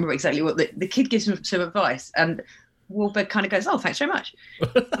 I can't remember exactly what the kid gives him some advice, and Wahlberg kind of goes, "Oh, thanks very much."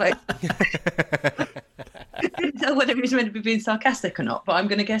 Like, I didn't tell whether he was meant to be being sarcastic or not, but I'm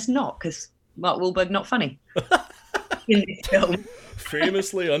going to guess not, because Mark Wahlberg not funny in this film.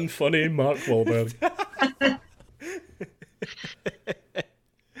 Famously unfunny Mark Wahlberg.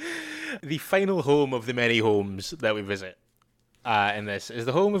 The final home of the many homes that we visit in this is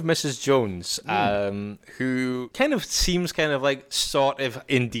the home of Mrs. Jones, who kind of seems kind of like sort of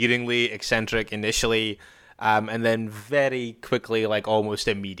endearingly eccentric initially, and then very quickly, like almost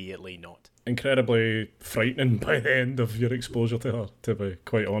immediately not. Incredibly frightening by the end of your exposure to her, to be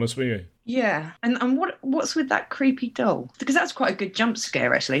quite honest with you. Yeah, and what's with that creepy doll? Because that's quite a good jump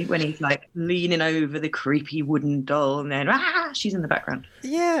scare, actually, when he's like leaning over the creepy wooden doll, and then she's in the background.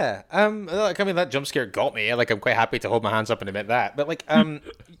 Yeah, like, I mean, that jump scare got me. Like, I'm quite happy to hold my hands up and admit that. But like,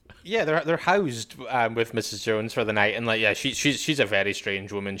 yeah, they're housed with Mrs. Jones for the night, and like, yeah, she's a very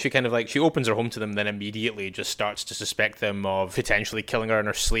strange woman. She kind of like, she opens her home to them, then immediately just starts to suspect them of potentially killing her in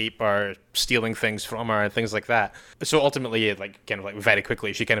her sleep or stealing things from her and things like that. So ultimately, like, kind of like very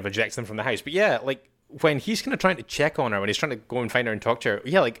quickly, she kind of ejects them from the house. But yeah, like when he's kind of trying to check on her, when he's trying to go and find her and talk to her,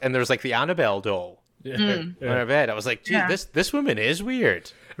 yeah, like, and there's like the Annabelle doll on her bed. I was like, gee, this woman is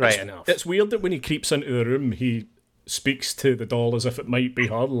weird. Right enough. It's weird that when he creeps into the room, he speaks to the doll as if it might be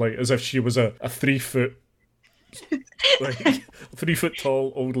her, like as if she was a 3 foot, like 3 foot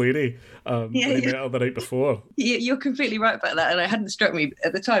tall old lady. When he met her the night before. You're completely right about that, and it hadn't struck me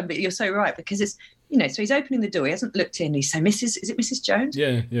at the time, but you're so right, because it's, so he's opening the door, he hasn't looked in, he's saying, is it Mrs. Jones?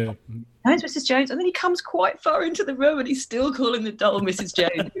 Yeah. No, it's Mrs. Jones, and then he comes quite far into the room and he's still calling the doll Mrs.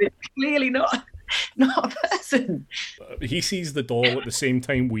 Jones. It's clearly not a person. He sees the doll at the same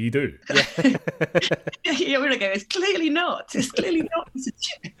time we do. Yeah, we're gonna go, it's clearly not Mrs.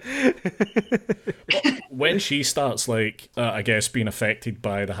 Jones. When she starts, like, I guess, being affected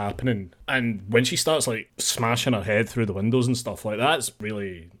by the happening, and when she starts, like, smashing her head through the windows and stuff like that, it's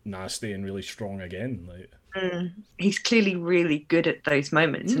really nasty and really strong again. Like, he's clearly really good at those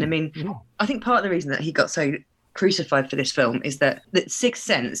moments. And I mean, I think part of the reason that he got so crucified for this film is that Sixth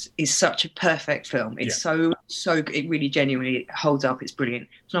Sense is such a perfect film. It's so it really genuinely holds up. It's brilliant.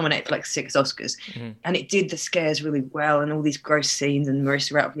 It's nominated for like 6 Oscars, and it did the scares really well, and all these gross scenes, and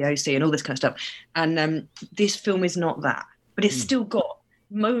Marissa Rapiosi and all this kind of stuff. And this film is not that, but it's still got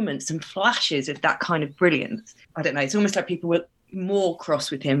moments and flashes of that kind of brilliance. I don't know. It's almost like people were more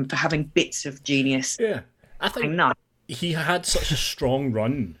cross with him for having bits of genius. Yeah, I think he had such a strong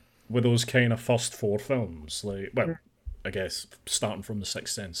run with those kind of first 4 films, like, well, I guess starting from The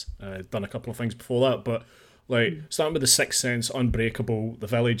Sixth Sense, done a couple of things before that, but like starting with The Sixth Sense, Unbreakable, The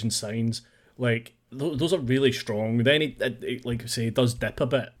Village, and Signs, like those are really strong. Then it like I say, it does dip a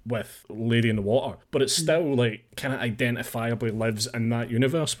bit with Lady in the Water, but it still like kind of identifiably lives in that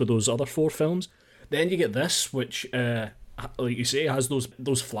universe with those other 4 films. Then you get this, which like you say, has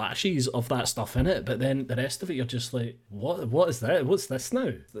those flashes of that stuff in it, but then the rest of it, you're just like, what is that? What's this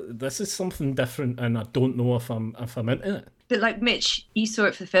now? This is something different, and I don't know if I'm into it. But like Mitch, you saw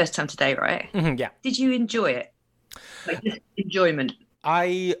it for the first time today, right? Yeah. Did you enjoy it? Like, just enjoyment?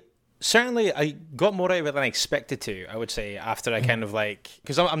 I Certainly, I got more out of it than I expected to, I would say, after I kind of like...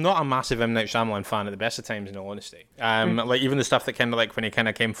 Because I'm not a massive M. Night Shyamalan fan at the best of times, in all honesty. Like, even the stuff that kind of like, when he kind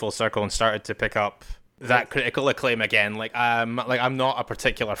of came full circle and started to pick up that critical acclaim again, like I'm not a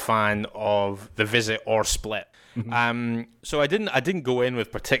particular fan of The Visit or Split. So I didn't go in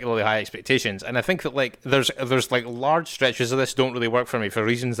with particularly high expectations, and I think that like there's like large stretches of this don't really work for me for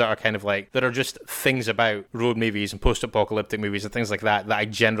reasons that are kind of like that are just things about road movies and post-apocalyptic movies and things like that I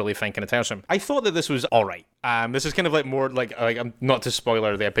generally find kind of tiresome. I thought that this was all right. This is kind of like more like I'm not to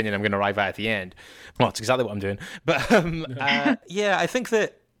spoiler the opinion I'm going to arrive at the end. Well, that's exactly what I'm doing. But yeah, I think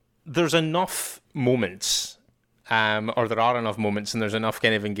that there's enough moments. Or there are enough moments and there's enough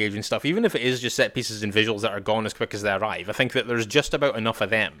kind of engaging stuff, even if it is just set pieces and visuals that are gone as quick as they arrive. I think that there's just about enough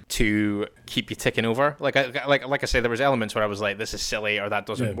of them to keep you ticking over. Like I say, there was elements where I was like, this is silly or that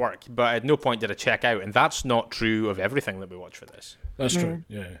doesn't work, but at no point did I check out, and that's not true of everything that we watch for this. That's true,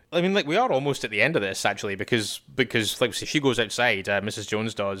 yeah. I mean, like, we are almost at the end of this, actually, because like we say, she goes outside, Mrs.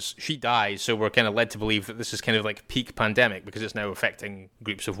 Jones does, she dies, so we're kind of led to believe that this is kind of like peak pandemic because it's now affecting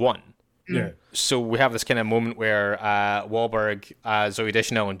groups of one. Yeah. So we have this kind of moment where Wahlberg, Zooey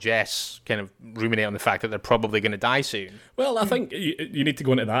Deschanel, and Jess kind of ruminate on the fact that they're probably going to die soon. Well, I think you need to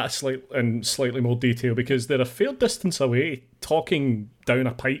go into that in slightly more detail because they're a fair distance away, talking down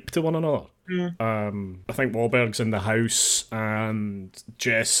a pipe to one another. I think Wahlberg's in the house and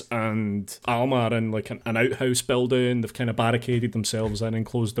Jess and Alma are in like an outhouse building. They've kind of barricaded themselves in and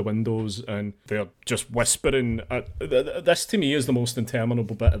closed the windows, and they're just whispering. This to me is the most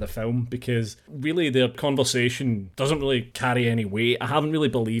interminable bit of the film because really their conversation doesn't really carry any weight. I haven't really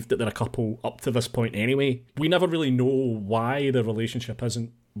believed that they're a couple up to this point anyway. We never really know why their relationship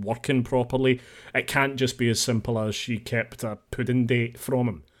isn't working properly. It can't just be as simple as she kept a pudding date from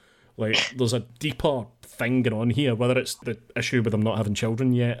him. Like, there's a deeper thing going on here, whether it's the issue with them not having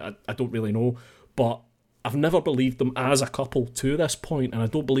children yet, I don't really know, but I've never believed them as a couple to this point, and I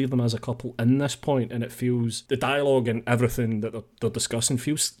don't believe them as a couple in this point, and it feels, the dialogue and everything that they're discussing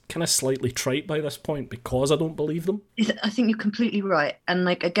feels kind of slightly trite by this point because I don't believe them. I think you're completely right, and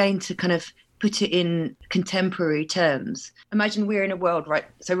like, again, to kind of put it in contemporary terms, imagine we're in a world, right?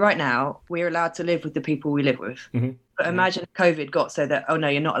 So right now, we're allowed to live with the people we live with. Mm-hmm. But imagine COVID got so that, oh no,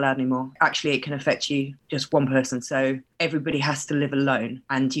 you're not allowed anymore. Actually, it can affect you, just one person. So everybody has to live alone.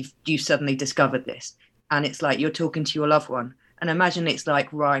 And you've suddenly discovered this. And it's like you're talking to your loved one. And imagine it's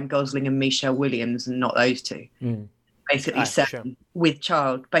like Ryan Gosling and Michelle Williams and not those two. Basically saying,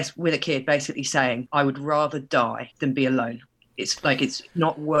 sure. with a kid, basically saying, I would rather die than be alone. It's like, it's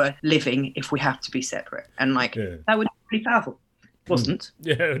not worth living if we have to be separate. And like, that would be pretty powerful. Wasn't.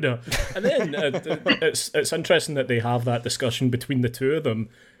 Yeah, no. And then it's interesting that they have that discussion between the two of them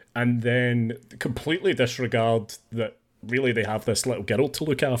and then completely disregard that really they have this little girl to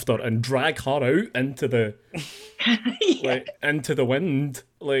look after and drag her out into the into the wind.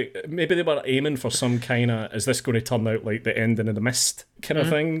 Like, maybe they were aiming for some kind of, is this going to turn out like the ending of The Mist kind of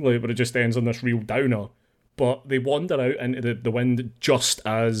thing, like where it just ends on this real downer. But they wander out into the wind just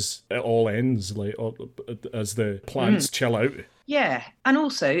as it all ends, like, or as the plants chill out. Yeah, and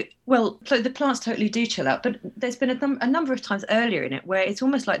also, well, so the plants totally do chill out, but there's been a number of times earlier in it where it's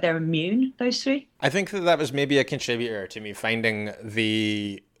almost like they're immune, those three. I think that was maybe a contributor to me finding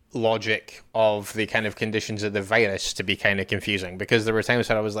the logic of the kind of conditions of the virus to be kind of confusing, because there were times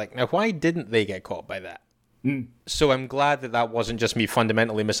where I was like, now why didn't they get caught by that? So I'm glad that wasn't just me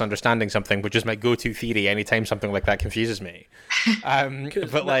fundamentally misunderstanding something, which is my go-to theory anytime something like that confuses me.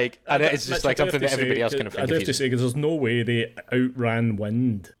 But like, it's just like something that everybody else kind of finds confusing. I do have to say, because there's no way they outran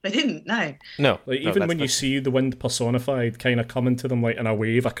wind. They didn't, no. No. Like, even when you see the wind personified kind of coming to them like in a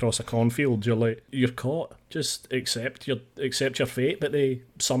wave across a cornfield, you're like, you're caught. Just accept your fate. But they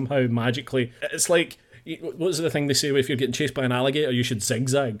somehow magically, it's like, what's the thing they say, if you're getting chased by an alligator, you should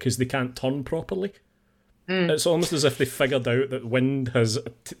zigzag because they can't turn properly. It's almost as if they figured out that wind has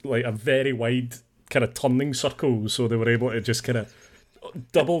like a very wide kind of turning circle, so they were able to just kind of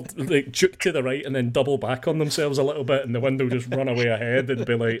juke to the right and then double back on themselves a little bit, and the wind will just run away ahead and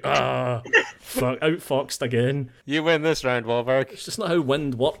be like, fuck, outfoxed again. You win this round, Wahlberg. It's just not how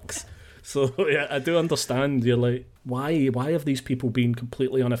wind works. So yeah, I do understand. You're like, why have these people been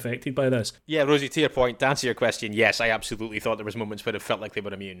completely unaffected by this? Yeah, Rosie, to your point, to answer your question, yes, I absolutely thought there was moments where it felt like they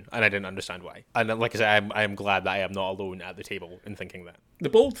were immune, and I didn't understand why. And like I said, I am glad that I am not alone at the table in thinking that. The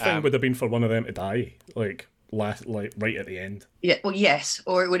bold thing would have been for one of them to die, like right at the end. Yeah, well, yes,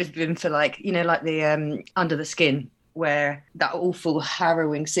 or it would have been for like, like the Under the Skin where that awful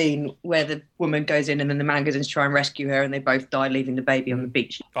harrowing scene where the woman goes in and then the man goes in to try and rescue her and they both die leaving the baby on the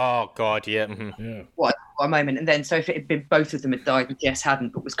beach. Oh God, yeah. Mm-hmm. Yeah. What a moment. And then so if it had been both of them had died and Jess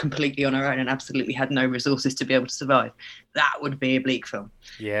hadn't but was completely on her own and absolutely had no resources to be able to survive, that would be a bleak film.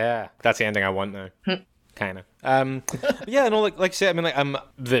 Yeah, that's the ending I want now. Kind of. Yeah, no, like I said, I mean,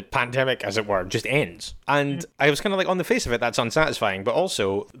 the pandemic, as it were, just ends. And I was kind of like, on the face of it, that's unsatisfying. But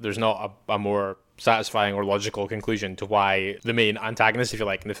also, there's not a more satisfying or logical conclusion to why the main antagonist, if you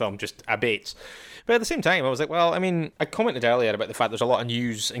like, in the film just abates. But at the same time, I was like, well, I mean, I commented earlier about the fact there's a lot of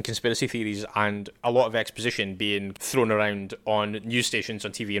news and conspiracy theories and a lot of exposition being thrown around on news stations,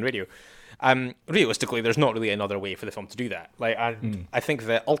 on TV and radio. Realistically, there's not really another way for the film to do that. Like, I think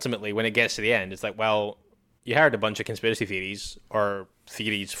that ultimately, when it gets to the end, it's like, well, you heard a bunch of conspiracy theories or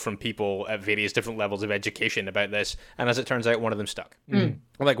theories from people at various different levels of education about this, and as it turns out, one of them stuck.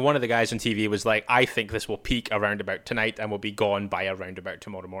 Like, one of the guys on TV was like, I think this will peak around about tonight and will be gone by around about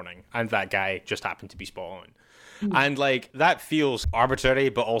tomorrow morning. And that guy just happened to be spot on. And, like, that feels arbitrary,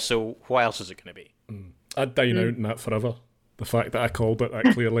 but also, what else is it going to be? I'd dine out in that forever. The fact that I called it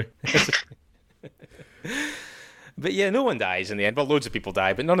that clearly. But yeah, no one dies in the end. Well, loads of people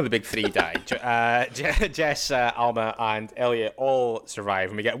die, but none of the big three die. Jess, Alma, and Elliot all survive.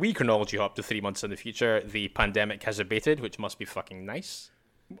 And we get a wee chronology hop to 3 months in the future. The pandemic has abated, which must be fucking nice.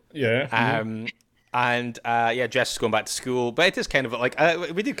 Yeah. And Jess is going back to school. But it is kind of like,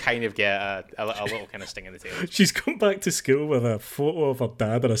 we do kind of get a little kind of sting in the tail. She's come back to school with a photo of her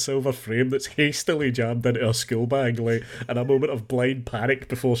dad in a silver frame that's hastily jammed into her school bag, like, in a moment of blind panic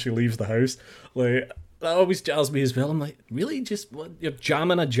before she leaves the house. Like, that always jars me as well. I'm like, really? Just what, you're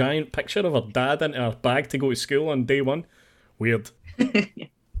jamming a giant picture of her dad into her bag to go to school on day one? Weird.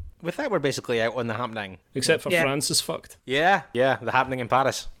 With that, we're basically out on The Happening. Except for France is fucked. Yeah, The Happening in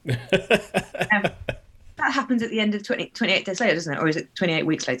Paris. That happens at the end of 28 days later, doesn't it? Or is it 28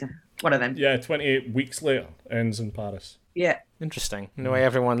 weeks later? One of them. Yeah, 28 weeks later, ends in Paris. Yeah. Interesting. The way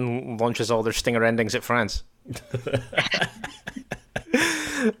everyone launches all their stinger endings at France.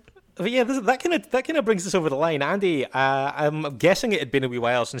 But yeah, that kind of brings us over the line. Andy, I'm guessing it had been a wee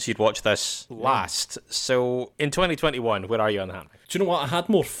while since you'd watched this last. So in 2021, where are you on that? Do you know what? I had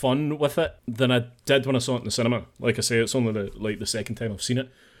more fun with it than I did when I saw it in the cinema. Like I say, it's only the second time I've seen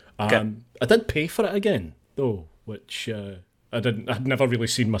it. Okay. I did pay for it again, though, which I'd never really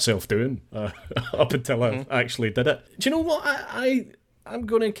seen myself doing up until I actually did it. Do you know what? I'm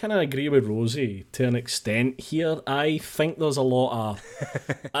going to kind of agree with Rosie to an extent here. I think there's a lot of...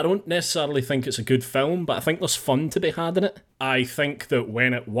 I don't necessarily think it's a good film, but I think there's fun to be had in it. I think that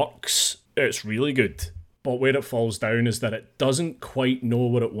when it works, it's really good. But where it falls down is that it doesn't quite know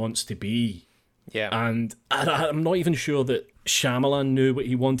what it wants to be. Yeah. And I'm not even sure that Shyamalan knew what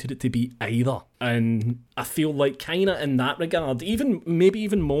he wanted it to be either. And I feel like kind of in that regard, maybe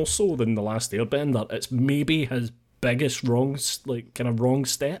even more so than The Last Airbender, it's maybe his biggest wrong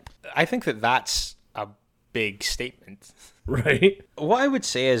step. I think that's a big statement. Right. What I would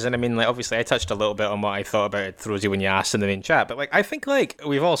say is, and I mean, like, obviously I touched a little bit on what I thought about it, Rosie, when you asked in the main chat, but like, I think like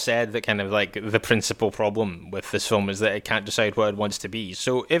we've all said that kind of like the principal problem with this film is that it can't decide what it wants to be.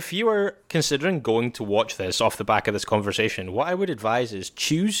 So if you are considering going to watch this off the back of this conversation, what I would advise is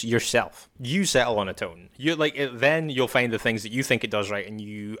choose yourself. You settle on a tone. Then you'll find the things that you think it does right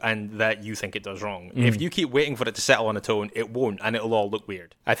and that you think it does wrong. If you keep waiting for it to settle on a tone, it won't, and it'll all look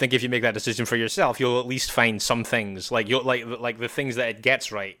weird. I think if you make that decision for yourself, you'll at least find some things like the things that it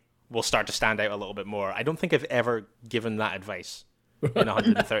gets right will start to stand out a little bit more. I don't think I've ever given that advice in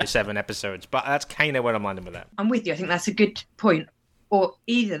 137 episodes, but that's kind of where I'm landing with that. I'm with you. I think that's a good point. Or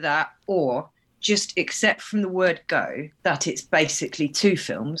either that, or just accept from the word go that it's basically two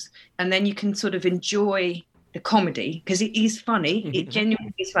films, and then you can sort of enjoy the comedy, because it is funny. It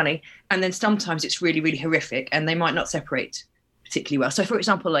genuinely is funny. And then sometimes it's really, really horrific, and they might not separate particularly well. So, for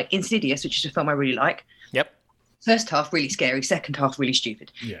example, like Insidious, which is a film I really like. Yep. First half, really scary. Second half, really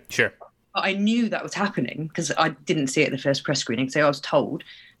stupid. Yeah, sure. But I knew that was happening because I didn't see it at the first press screening, so I was told.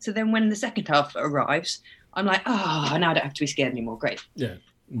 So then when the second half arrives, I'm like, now I don't have to be scared anymore. Great. Yeah.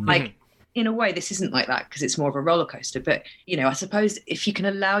 Like, in a way, this isn't like that because it's more of a roller coaster. But, I suppose if you can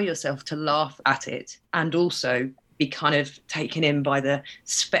allow yourself to laugh at it and also be kind of taken in by the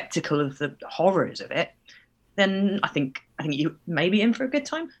spectacle of the horrors of it, then I think you may be in for a good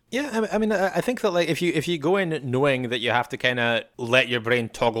time. Yeah, I mean, I think that like if you go in knowing that you have to kind of let your brain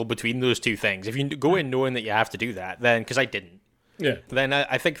toggle between those two things, if you go in knowing that you have to do that, then because I didn't, Yeah. then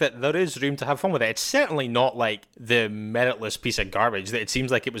I think that there is room to have fun with it. It's certainly not like the meritless piece of garbage that it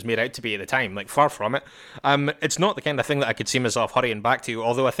seems like it was made out to be at the time. Like, far from it. It's not the kind of thing that I could see myself hurrying back to,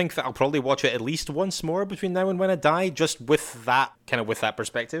 although I think that I'll probably watch it at least once more between now and when I die, just with that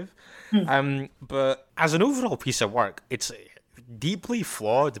perspective. But as an overall piece of work, it's deeply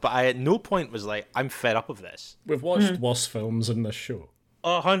flawed, but I at no point was like, I'm fed up of this. We've watched worse films in this show.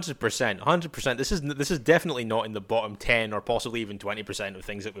 100%. This is definitely not in the bottom 10 or possibly even 20% of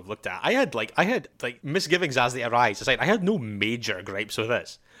things that we've looked at. I had misgivings as they arise. Aside, I had no major gripes with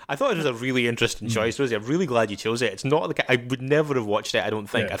this. I thought it was a really interesting choice, Rosie. I'm really glad you chose it. It's not like I would never have watched it, I don't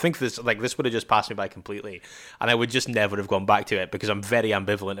think. Yeah. I think this would have just passed me by completely, and I would just never have gone back to it because I'm very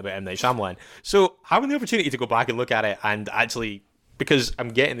ambivalent about M. Night Shyamalan. So having the opportunity to go back and look at it and actually, because I'm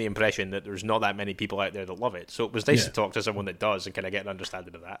getting the impression that there's not that many people out there that love it. So it was nice to talk to someone that does and kind of get an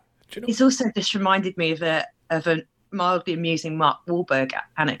understanding of that. It's also just reminded me of a mildly amusing Mark Wahlberg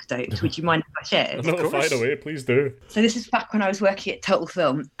anecdote. Would you mind if I share it? No, fire away, please do. So this is back when I was working at Total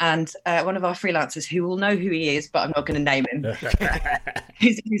Film, and one of our freelancers, who will know who he is, but I'm not going to name him,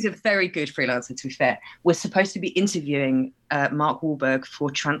 who's a very good freelancer, to be fair, was supposed to be interviewing Mark Wahlberg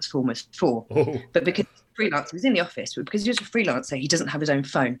for Transformers 4. Oh. But because freelancer was in the office, but because he was a freelancer, he doesn't have his own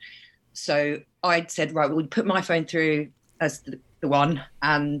phone. So I said, right, we'll put my phone through as the one,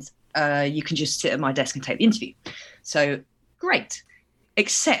 and you can just sit at my desk and take the interview. So great,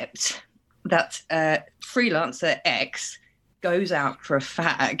 except that freelancer X goes out for a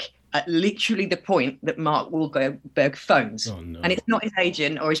fag at literally the point that Mark Wahlberg phones. Oh, no. And it's not his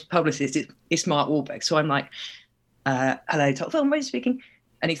agent or his publicist, it's Mark Wahlberg. So I'm like, hello, Total Film, who's speaking?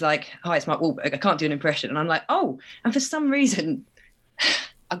 And he's like, hi, it's Mark Wahlberg. I can't do an impression. And I'm like, oh. And for some reason,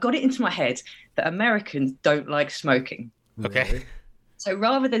 I got it into my head that Americans don't like smoking. Okay. So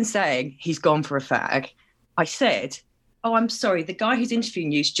rather than saying he's gone for a fag, I said, oh, I'm sorry, the guy who's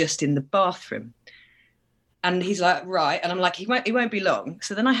interviewing you is just in the bathroom. And he's like, right. And I'm like, he won't be long.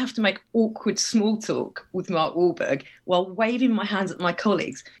 So then I have to make awkward small talk with Mark Wahlberg while waving my hands at my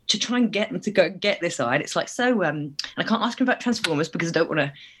colleagues to try and get them to go get this eye. And it's like, so, and I can't ask him about Transformers because I don't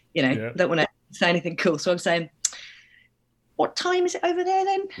want to, don't want to say anything cool. So I'm saying, what time is it over there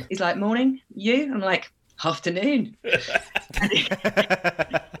then? He's like, morning. You? I'm like, afternoon.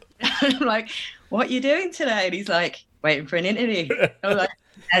 I'm like, what are you doing today? And he's like, waiting for an interview. I'm like,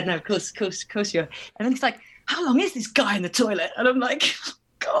 no, of course you're. And then he's like, how long is this guy in the toilet? And I'm like,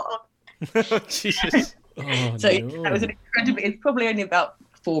 God. Oh, Jesus. Oh, So no. that was it's probably only about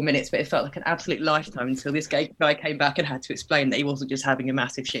 4 minutes, but it felt like an absolute lifetime until this guy came back and had to explain that he wasn't just having a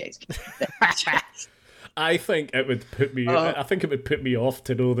massive shit. I think it would put me. I think it would put me off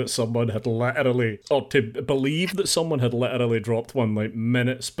to know that someone had literally, or to believe that someone had literally dropped one like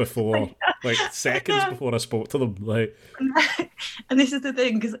minutes before, like seconds before I spoke to them. Like, and this is the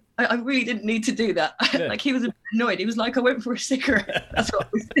thing, because I really didn't need to do that. Yeah. Like, he was annoyed. He was like, I went for a cigarette. That's what I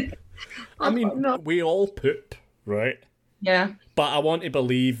was doing. I mean, we all poop, right? Yeah. But I want to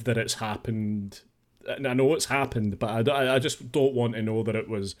believe that it's happened. And I know it's happened, but I just don't want to know that it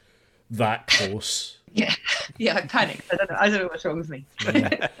was that close. Yeah, I panicked. I don't know what's wrong with me.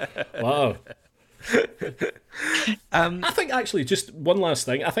 Wow. I think actually, just one last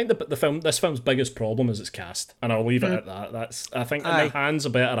thing. I think this film's biggest problem is its cast, and I'll leave it at that. I think in the hands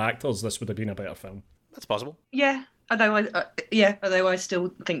of better actors, this would have been a better film. That's possible. Yeah, although I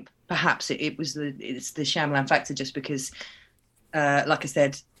still think perhaps it's the Shyamalan factor, just because, like I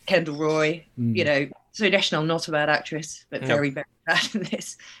said, Kendall Roy, Zooey Deschanel, not a bad actress, but very, very bad in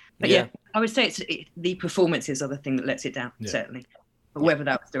this. But yeah, I would say the performances are the thing that lets it down, certainly. But whether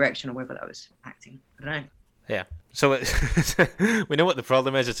that was direction or whether that was acting, I don't know. Yeah. So we know what the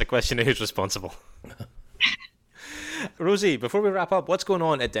problem is. It's a question of who's responsible. Rosie, before we wrap up, what's going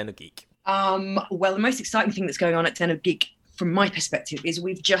on at Den of Geek? Well, the most exciting thing that's going on at Den of Geek, from my perspective, is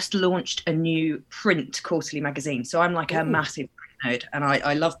we've just launched a new print quarterly magazine. So I'm like a massive print nerd, and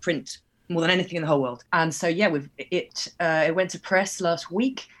I love print more than anything in the whole world. And so it went to press last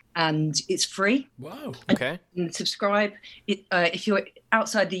week. And it's free. Wow. Okay. And subscribe. If you're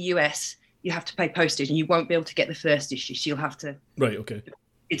outside the US, you have to pay postage, and you won't be able to get the first issue. So you'll have to. Right. Okay.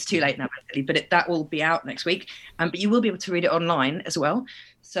 It's too late now, basically, but that will be out next week. But you will be able to read it online as well.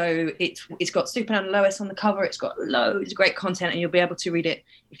 So it's got Superman and Lois on the cover. It's got loads of great content, and you'll be able to read it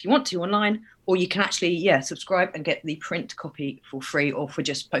if you want to online, or you can actually subscribe and get the print copy for free or for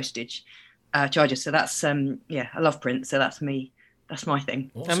just postage charges. So that's I love print. So that's me. That's my thing.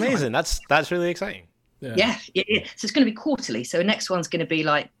 Awesome. Amazing. That's really exciting. Yeah. So it's going to be quarterly. So next one's going to be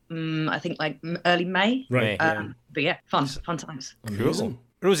like, I think like early May. Right. But yeah, fun times. Amazing.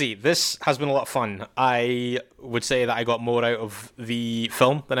 Rosie, this has been a lot of fun. I would say that I got more out of the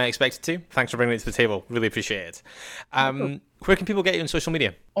film than I expected to. Thanks for bringing it to the table. Really appreciate it. Where can people get you on social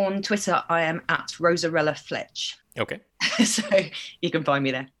media? On Twitter, I am at Rosarella Fletch. Okay. So you can find me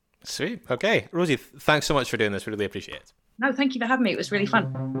there. Sweet. Okay. Rosie, thanks so much for doing this. We really appreciate it. No, thank you for having me. It was really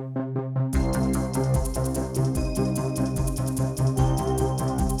fun.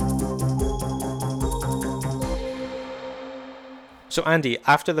 So, Andy,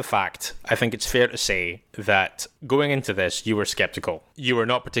 after the fact, I think it's fair to say that going into this, you were skeptical. You were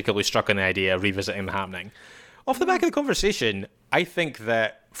not particularly struck on the idea of revisiting The Happening. Off the back of the conversation, I think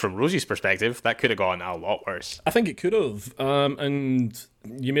that, from Rosie's perspective, that could have gone a lot worse. I think it could have. And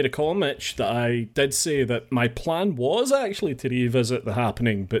you made a call, Mitch, that I did say that my plan was actually to revisit The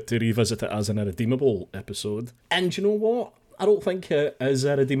Happening, but to revisit it as an irredeemable episode. And you know what? I don't think it is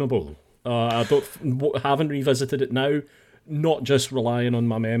irredeemable. Haven't revisited it now. Not just relying on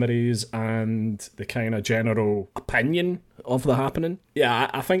my memories and the kind of general opinion of The Happening. Yeah,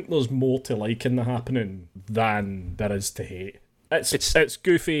 I think there's more to like in The Happening than there is to hate. It's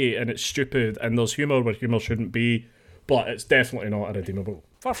goofy and it's stupid and there's humour where humour shouldn't be, but it's definitely not irredeemable.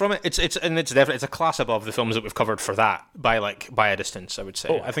 Far from it. It's definitely a class above the films that we've covered for that by a distance, I would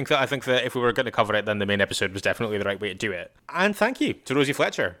say. I think that if we were going to cover it, then the main episode was definitely the right way to do it. And thank you to Rosie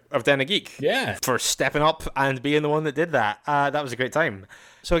Fletcher of Den of Geek, for stepping up and being the one that did that. That was a great time.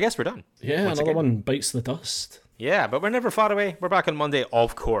 So I guess we're done. Yeah, another one bites the dust. Yeah, but we're never far away. We're back on Monday,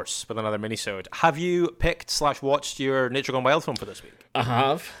 of course, with another mini-sode. Have you picked/watched your Nature Gone Wild film for this week? I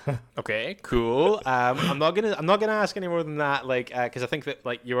have. Okay, cool. I'm not gonna ask any more than that, because I think that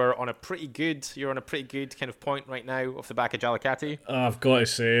you're on a pretty good kind of point right now off the back of Jalakati. I've got to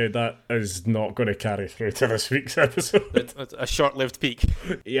say that is not going to carry through to this week's episode. It's a short-lived peak.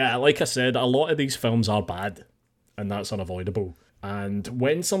 Yeah, like I said, a lot of these films are bad, and that's unavoidable. And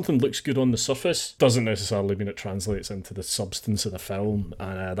when something looks good on the surface, doesn't necessarily mean it translates into the substance of the film.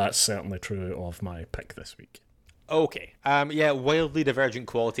 And that's certainly true of my pick this week. Okay. Wildly divergent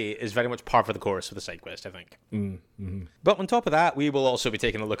quality is very much par for the course of the side quest, I think. Mm-hmm. But on top of that, we will also be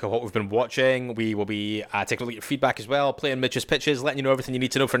taking a look at what we've been watching. We will be taking a look at your feedback as well, playing Mitch's pitches, letting you know everything you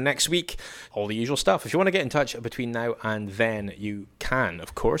need to know for next week. All the usual stuff. If you want to get in touch between now and then, you can,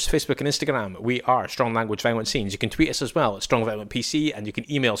 of course. Facebook and Instagram, we are Strong Language Violent Scenes. You can tweet us as well at Strong Violent PC, and you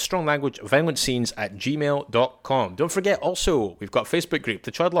can email stronglanguageviolentscenes@gmail.com. Don't forget, also, we've got a Facebook group,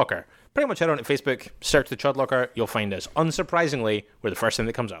 The Chud Locker. Pretty much head on to Facebook, search The Chud Locker, you'll find us. Unsurprisingly, we're the first thing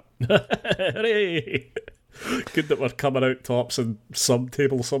that comes up. Hooray! Good that we're coming out tops in some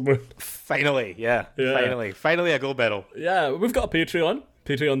table somewhere. Finally, yeah. Finally a gold medal. Yeah, we've got a Patreon.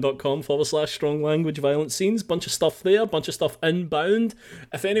 Patreon.com/Strong Language Violent Scenes. Bunch of stuff there, bunch of stuff inbound.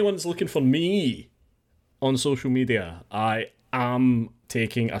 If anyone's looking for me on social media, I am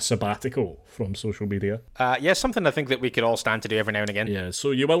taking a sabbatical from social media. Something I think that we could all stand to do every now and again. Yeah,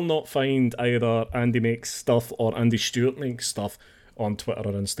 so you will not find either Andy Makes Stuff or Andy Stewart Makes Stuff on Twitter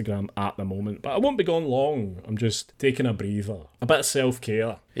or Instagram at the moment. But I won't be gone long. I'm just taking a breather. A bit of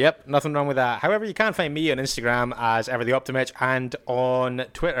self-care. Yep, nothing wrong with that. However, you can find me on Instagram as Ever the Optimich and on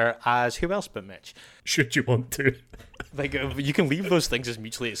Twitter as Who Else But Mitch. Should you want to. You can leave those things as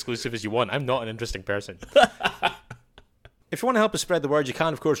mutually exclusive as you want. I'm not an interesting person. If you want to help us spread the word, you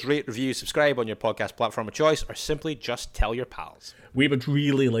can, of course, rate, review, subscribe on your podcast platform of choice, or simply just tell your pals. We would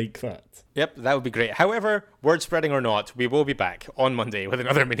really like that. Yep, that would be great. However, word spreading or not, we will be back on Monday with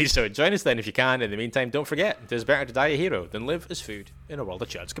another mini-sode. Join us then if you can. In the meantime, don't forget, it is better to die a hero than live as food in a world of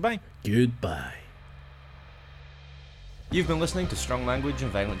chuds. Goodbye. Goodbye. You've been listening to Strong Language and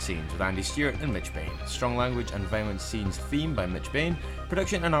Violent Scenes with Andy Stewart and Mitch Bain. Strong Language and Violent Scenes theme by Mitch Bain.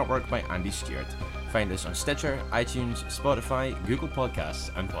 Production and artwork by Andy Stewart. Find us on Stitcher, iTunes, Spotify, Google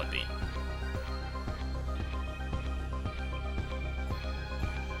Podcasts, and Podbean.